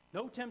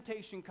 No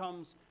temptation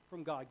comes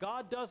from God.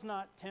 God does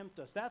not tempt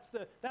us.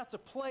 That's a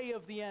play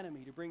of the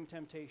enemy to bring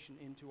temptation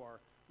into our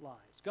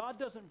lives. God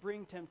doesn't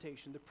bring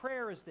temptation. The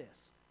prayer is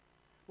this: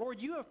 Lord,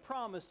 you have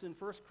promised in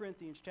 1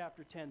 Corinthians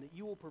chapter 10 that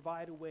you will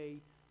provide a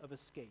way of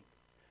escape.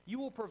 You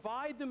will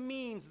provide the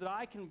means that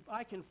I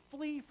can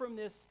flee from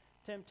this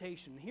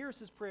temptation. Here's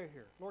his prayer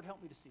here. Lord,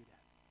 help me to see that.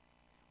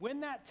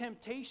 When that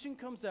temptation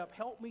comes up,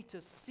 help me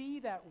to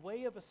see that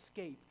way of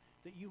escape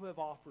that you have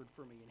offered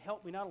for me. And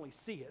help me not only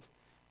see it,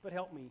 but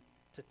help me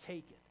to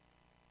take it.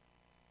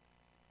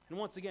 And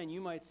once again, you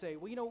might say,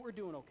 well, you know what, we're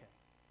doing okay.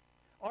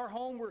 Our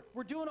home,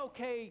 we're doing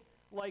okay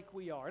like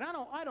we are. And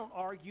I don't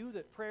argue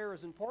that prayer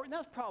is important.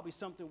 That's probably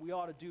something we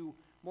ought to do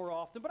more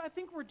often. But I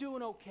think we're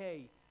doing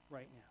okay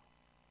right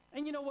now.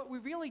 And you know what? We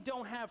really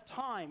don't have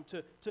time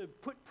to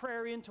put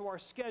prayer into our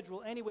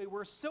schedule anyway.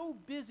 We're so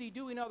busy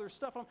doing other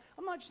stuff.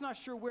 I'm just not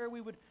sure where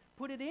we would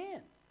put it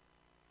in.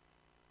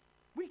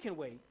 We can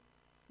wait.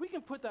 We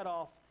can put that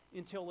off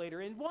until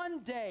later. And one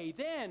day,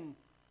 then,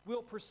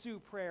 we'll pursue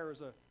prayer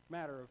as a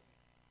matter of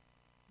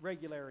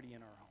regularity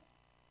in our home.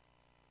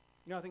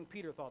 You know, I think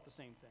Peter thought the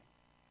same thing.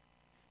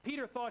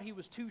 Peter thought he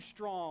was too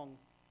strong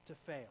to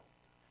fail.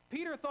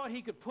 Peter thought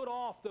he could put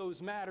off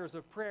those matters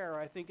of prayer.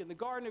 I think in the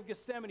Garden of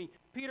Gethsemane,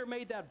 Peter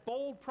made that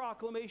bold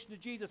proclamation to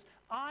Jesus,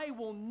 I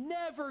will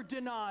never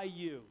deny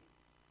you.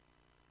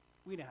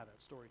 We know how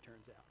that story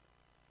turns out.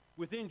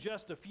 Within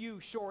just a few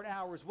short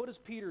hours, what is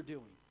Peter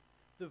doing?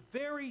 The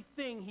very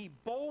thing he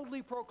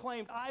boldly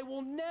proclaimed, I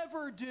will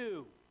never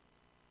do.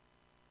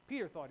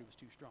 Peter thought he was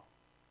too strong.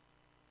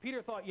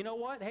 Peter thought, you know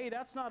what? Hey,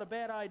 that's not a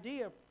bad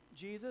idea,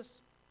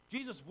 Jesus.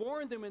 Jesus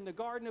warned them in the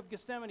Garden of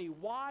Gethsemane,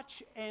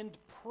 watch and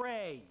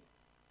pray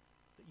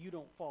that you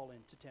don't fall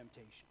into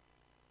temptation.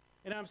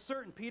 And I'm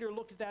certain Peter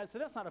looked at that and said,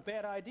 that's not a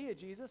bad idea,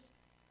 Jesus.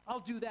 I'll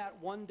do that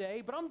one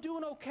day, but I'm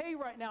doing okay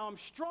right now. I'm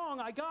strong.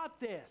 I got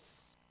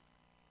this.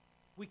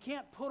 We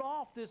can't put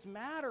off this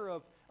matter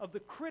of the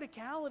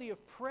criticality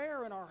of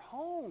prayer in our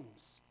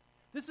homes.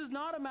 This is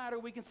not a matter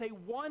we can say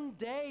one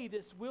day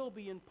this will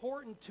be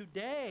important.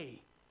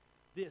 Today,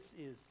 this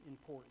is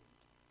important.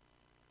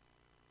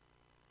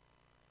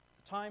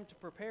 The time to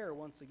prepare,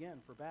 once again,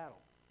 for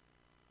battle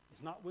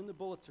is not when the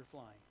bullets are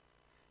flying.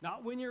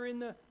 Not when you're in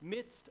the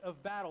midst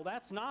of battle.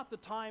 That's not the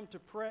time to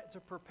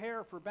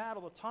prepare for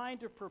battle. The time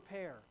to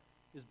prepare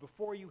is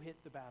before you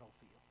hit the battlefield.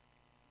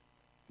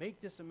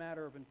 Make this a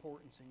matter of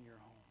importance in your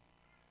home.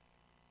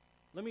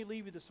 Let me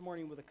leave you this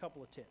morning with a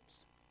couple of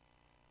tips.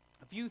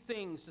 A few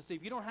things to see.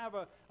 If you don't have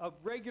a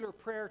regular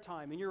prayer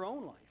time in your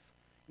own life,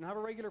 you don't have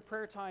a regular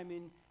prayer time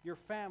in your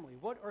family,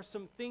 what are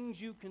some things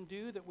you can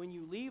do that when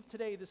you leave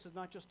today, this is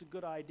not just a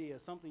good idea,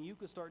 something you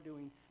could start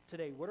doing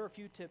today? What are a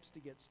few tips to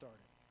get started?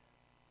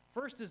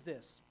 First is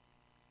this.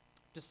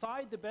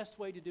 Decide the best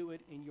way to do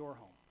it in your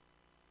home.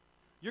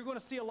 You're going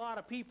to see a lot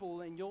of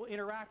people, and you'll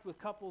interact with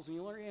couples, and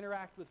you'll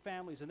interact with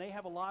families, and they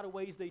have a lot of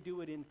ways they do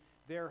it in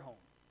their home.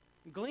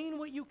 Glean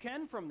what you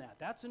can from that.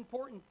 That's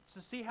important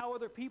to see how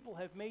other people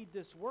have made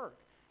this work.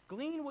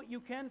 Glean what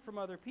you can from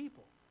other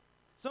people.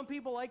 Some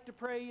people like to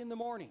pray in the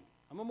morning.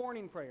 I'm a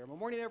morning prayer. I'm a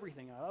morning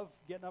everything. I love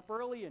getting up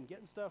early and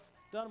getting stuff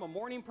done. I'm a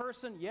morning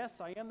person.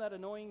 Yes, I am that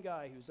annoying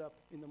guy who's up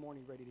in the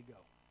morning ready to go.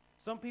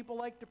 Some people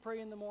like to pray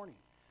in the morning.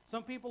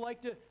 Some people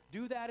like to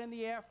do that in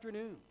the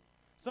afternoon.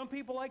 Some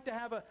people like to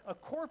have a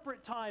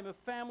corporate time of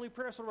family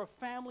prayer, sort of a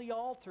family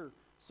altar,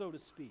 so to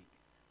speak.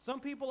 Some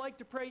people like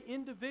to pray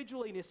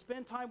individually and to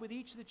spend time with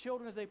each of the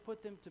children as they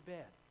put them to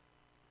bed.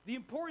 The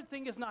important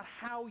thing is not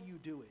how you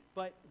do it,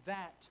 but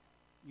that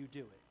you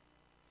do it.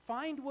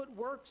 Find what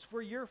works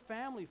for your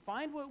family.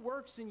 Find what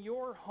works in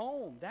your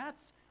home.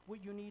 That's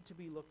what you need to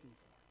be looking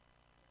for.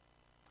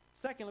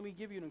 Second, let me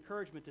give you an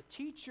encouragement to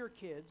teach your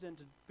kids, and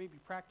to maybe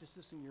practice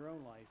this in your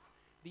own life,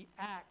 the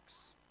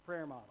ACTS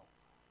prayer model.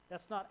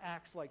 That's not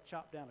acts like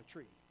chop down a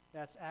tree.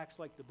 That's acts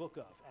like the book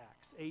of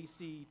Acts,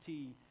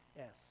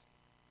 A-C-T-S.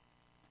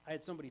 I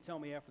had somebody tell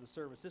me after the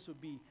service, this would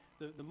be,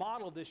 the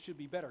model of this should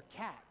be better,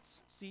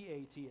 CATS,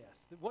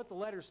 C-A-T-S. What the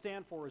letters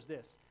stand for is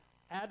this: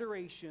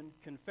 adoration,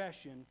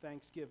 confession,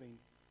 thanksgiving,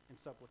 and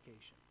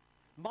supplication.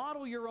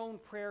 Model your own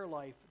prayer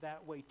life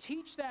that way.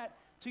 Teach that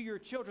to your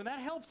children. That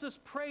helps us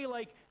pray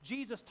like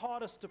Jesus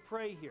taught us to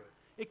pray here.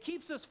 It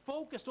keeps us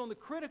focused on the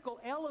critical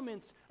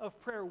elements of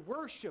prayer: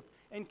 worship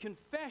and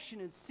confession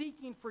and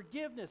seeking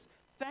forgiveness,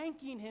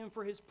 thanking Him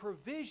for His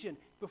provision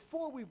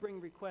before we bring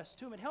requests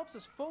to Him. It helps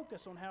us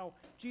focus on how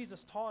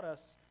Jesus taught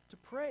us to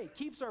pray. It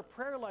keeps our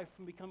prayer life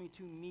from becoming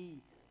too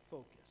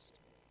me-focused.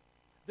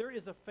 There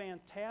is a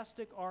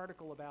fantastic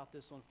article about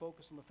this on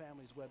Focus on the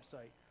Family's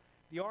website.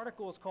 The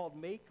article is called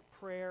Make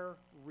Prayer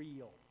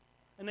Real.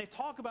 And they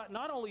talk about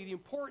not only the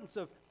importance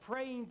of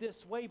praying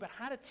this way, but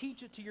how to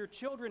teach it to your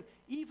children,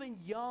 even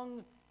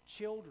young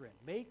children.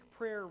 Make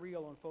Prayer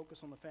Real on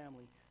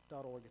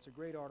focusonthefamily.org. It's a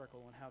great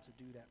article on how to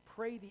do that.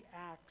 Pray the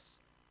ACTS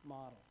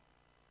model.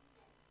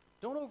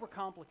 Don't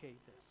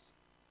overcomplicate this.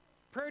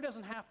 Prayer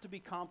doesn't have to be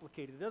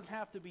complicated. It doesn't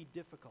have to be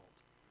difficult.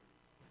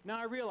 Now,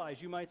 I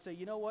realize you might say,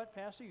 you know what,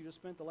 Pastor, you just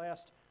spent the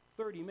last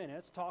 30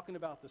 minutes talking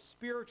about the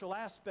spiritual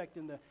aspect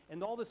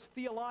and all this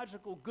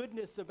theological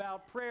goodness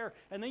about prayer,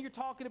 and then you're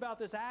talking about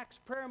this ACTS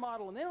prayer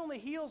model, and then on the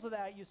heels of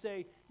that you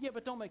say, yeah,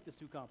 but don't make this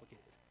too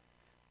complicated.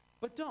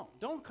 But don't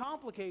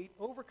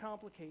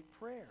overcomplicate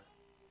prayer.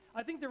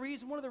 I think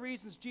one of the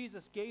reasons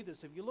Jesus gave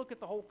this, if you look at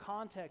the whole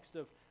context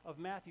of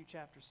Matthew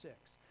chapter 6,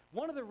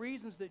 one of the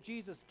reasons that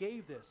Jesus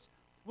gave this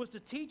was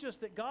to teach us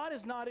that God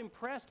is not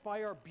impressed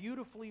by our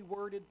beautifully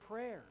worded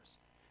prayers.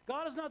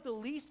 God is not the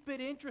least bit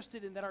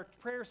interested in that our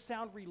prayers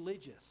sound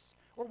religious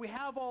or we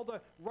have all the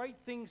right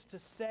things to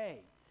say.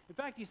 In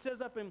fact, he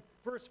says up in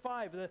verse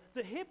 5,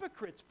 the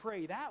hypocrites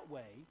pray that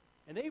way,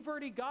 and they've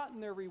already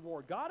gotten their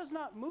reward. God is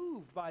not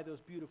moved by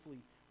those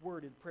beautifully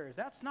worded prayers.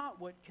 That's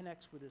not what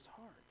connects with his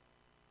heart.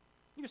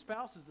 Your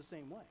spouse is the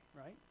same way,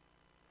 right?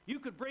 You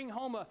could bring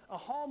home a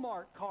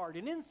Hallmark card,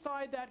 and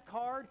inside that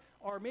card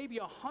are maybe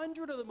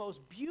 100 of the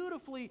most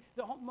beautifully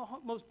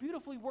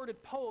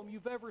worded poem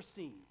you've ever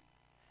seen.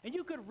 And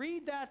you could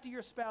read that to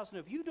your spouse, and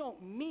if you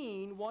don't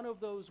mean one of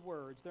those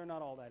words, they're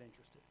not all that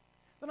interested.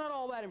 They're not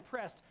all that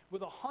impressed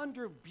with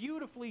 100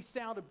 beautifully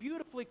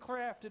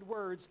crafted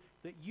words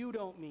that you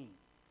don't mean.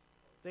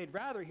 They'd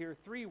rather hear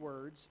 3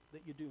 words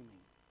that you do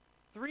mean.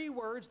 3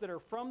 words that are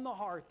from the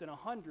heart than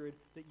 100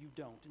 that you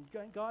don't.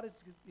 And God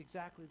is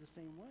exactly the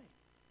same way.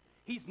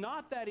 He's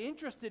not that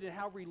interested in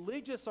how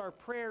religious our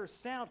prayers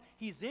sound.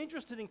 He's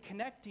interested in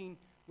connecting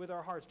with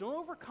our hearts. Don't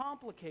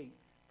overcomplicate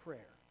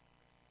prayer.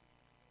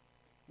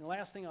 And the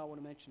last thing I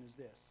want to mention is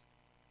this.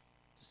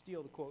 To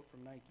steal the quote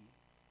from Nike,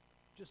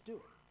 just do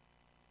it.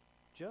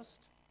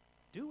 Just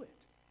do it.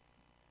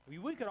 I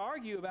mean, we could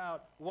argue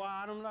about, well,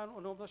 I'm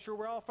not sure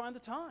where I'll find the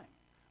time.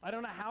 I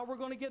don't know how we're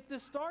going to get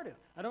this started.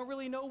 I don't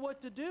really know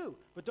what to do.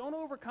 But don't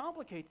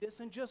overcomplicate this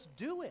and just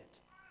do it.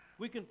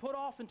 We can put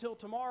off until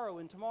tomorrow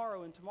and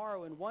tomorrow and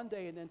tomorrow and one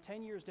day, and then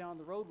 10 years down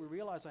the road we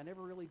realize I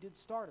never really did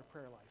start a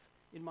prayer life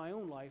in my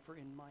own life or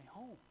in my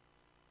home.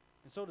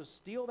 And so to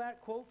steal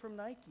that quote from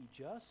Nike,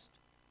 just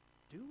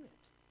do it.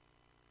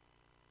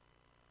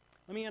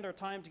 Let me end our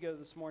time together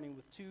this morning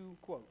with 2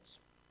 quotes.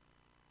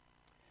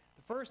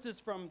 The first is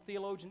from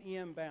theologian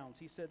E.M. Bounds.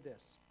 He said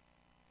this.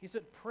 He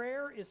said,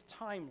 "Prayer is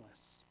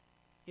timeless.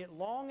 It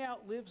long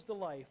outlives the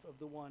life of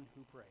the one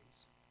who prays."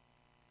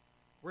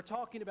 We're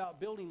talking about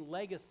building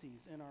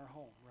legacies in our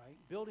home, right?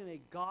 Building a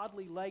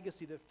godly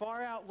legacy that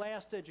far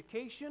outlasts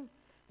education,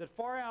 that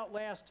far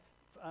outlasts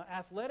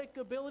athletic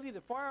ability,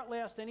 that far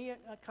outlasts any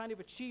kind of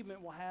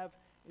achievement we'll have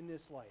in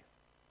this life.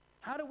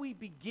 How do we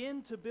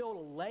begin to build a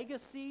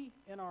legacy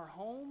in our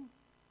home?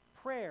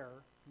 Prayer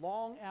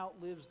long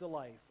outlives the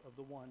life of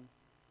the one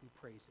who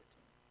prays it.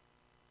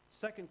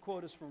 Second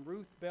quote is from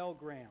Ruth Bell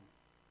Graham.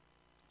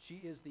 She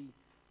is the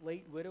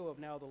late widow of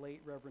now the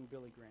late Reverend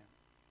Billy Graham.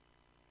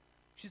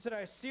 She said,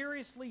 "I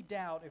seriously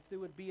doubt if there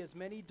would be as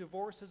many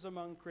divorces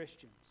among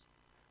Christians,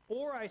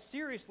 Or I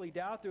seriously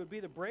doubt there would be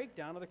the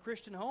breakdown of the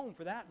Christian home,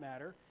 for that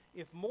matter,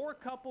 if more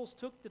couples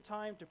took the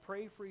time to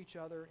pray for each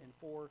other and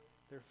for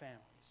their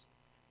families.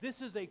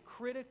 This is a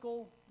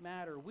critical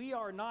matter. We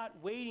are not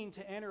waiting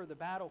to enter the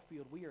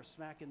battlefield. We are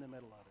smack in the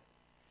middle of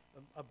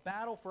it. A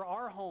battle for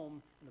our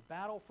home and a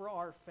battle for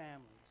our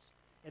families.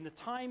 And the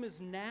time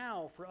is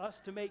now for us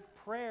to make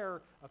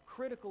prayer a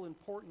critical,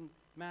 important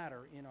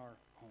matter in our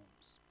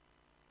homes.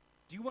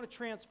 Do you want to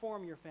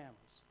transform your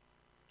families?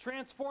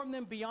 Transform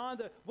them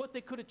beyond what they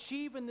could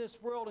achieve in this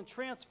world and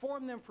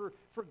transform them for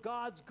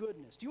God's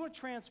goodness. Do you want to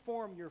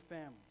transform your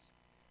families?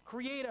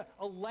 Create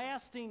a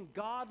lasting,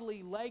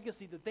 godly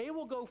legacy that they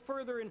will go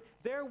further in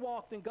their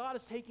walk than God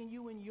has taken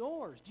you in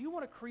yours. Do you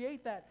want to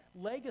create that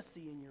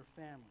legacy in your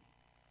family?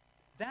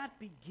 That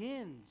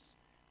begins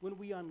when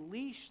we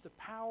unleash the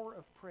power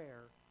of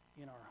prayer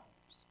in our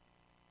homes.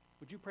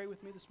 Would you pray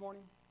with me this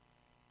morning?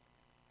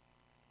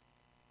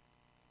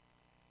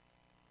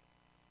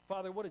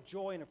 Father, what a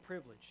joy and a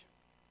privilege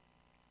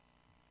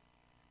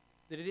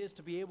that it is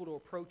to be able to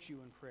approach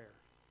you in prayer.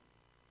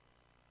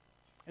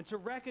 And to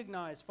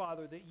recognize,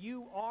 Father, that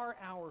you are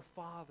our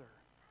Father.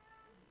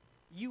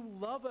 You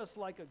love us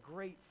like a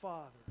great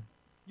Father.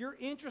 You're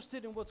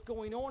interested in what's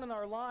going on in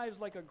our lives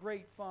like a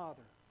great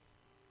Father.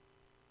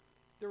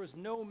 There is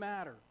no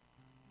matter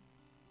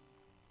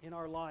in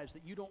our lives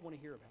that you don't want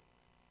to hear about.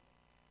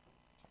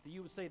 That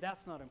you would say,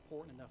 that's not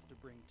important enough to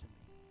bring to me.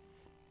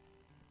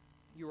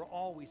 You are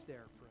always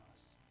there for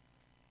us.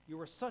 You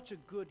are such a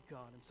good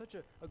God and such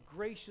a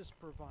gracious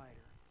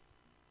provider.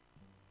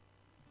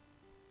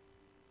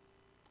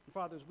 And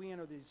Father, as we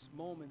enter these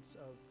moments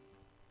of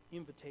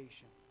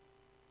invitation,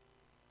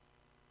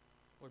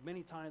 Lord,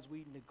 many times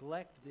we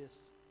neglect this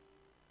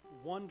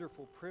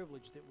wonderful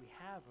privilege that we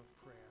have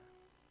of prayer,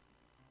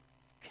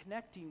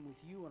 connecting with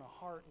you on a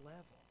heart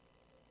level.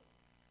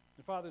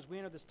 And Father, as we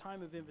enter this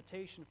time of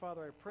invitation,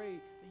 Father, I pray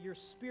that your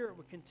Spirit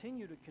would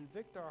continue to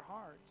convict our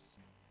hearts,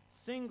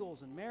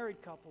 singles and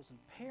married couples and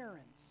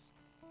parents,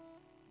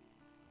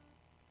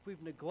 if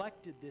we've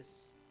neglected this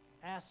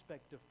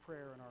aspect of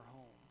prayer in our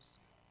homes.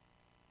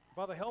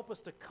 Father, help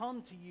us to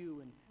come to you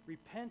in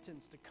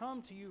repentance, to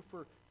come to you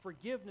for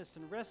forgiveness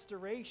and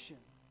restoration,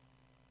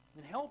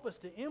 and help us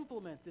to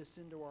implement this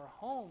into our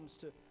homes,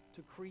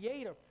 to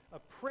create a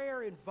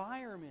prayer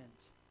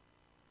environment.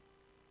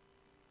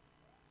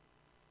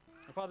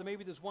 And Father,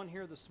 maybe there's one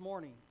here this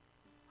morning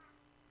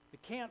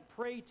that can't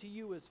pray to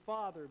you as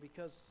Father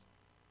because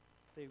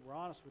if they were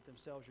honest with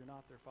themselves, you're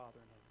not their Father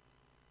in heaven.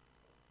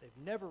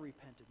 They've never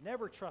repented,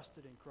 never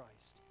trusted in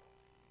Christ.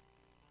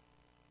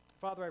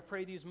 Father, I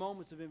pray these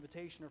moments of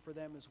invitation are for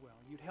them as well.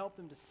 You'd help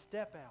them to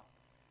step out,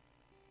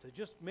 to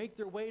just make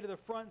their way to the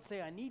front and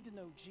say, I need to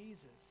know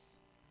Jesus.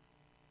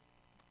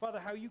 Father,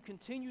 how you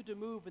continue to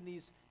move in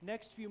these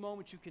next few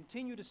moments, you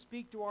continue to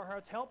speak to our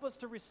hearts. Help us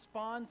to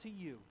respond to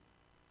you.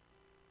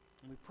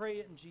 And we pray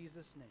it in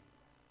Jesus' name.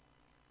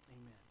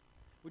 Amen.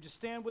 Would you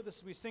stand with us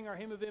as we sing our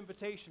hymn of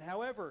invitation?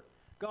 However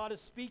God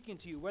is speaking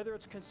to you, whether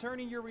it's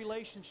concerning your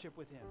relationship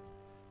with him,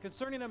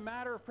 concerning a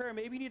matter of prayer,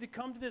 maybe you need to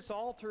come to this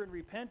altar in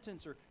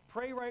repentance or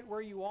pray right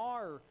where you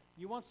are, or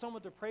you want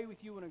someone to pray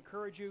with you and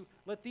encourage you,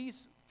 let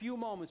these few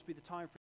moments be the time for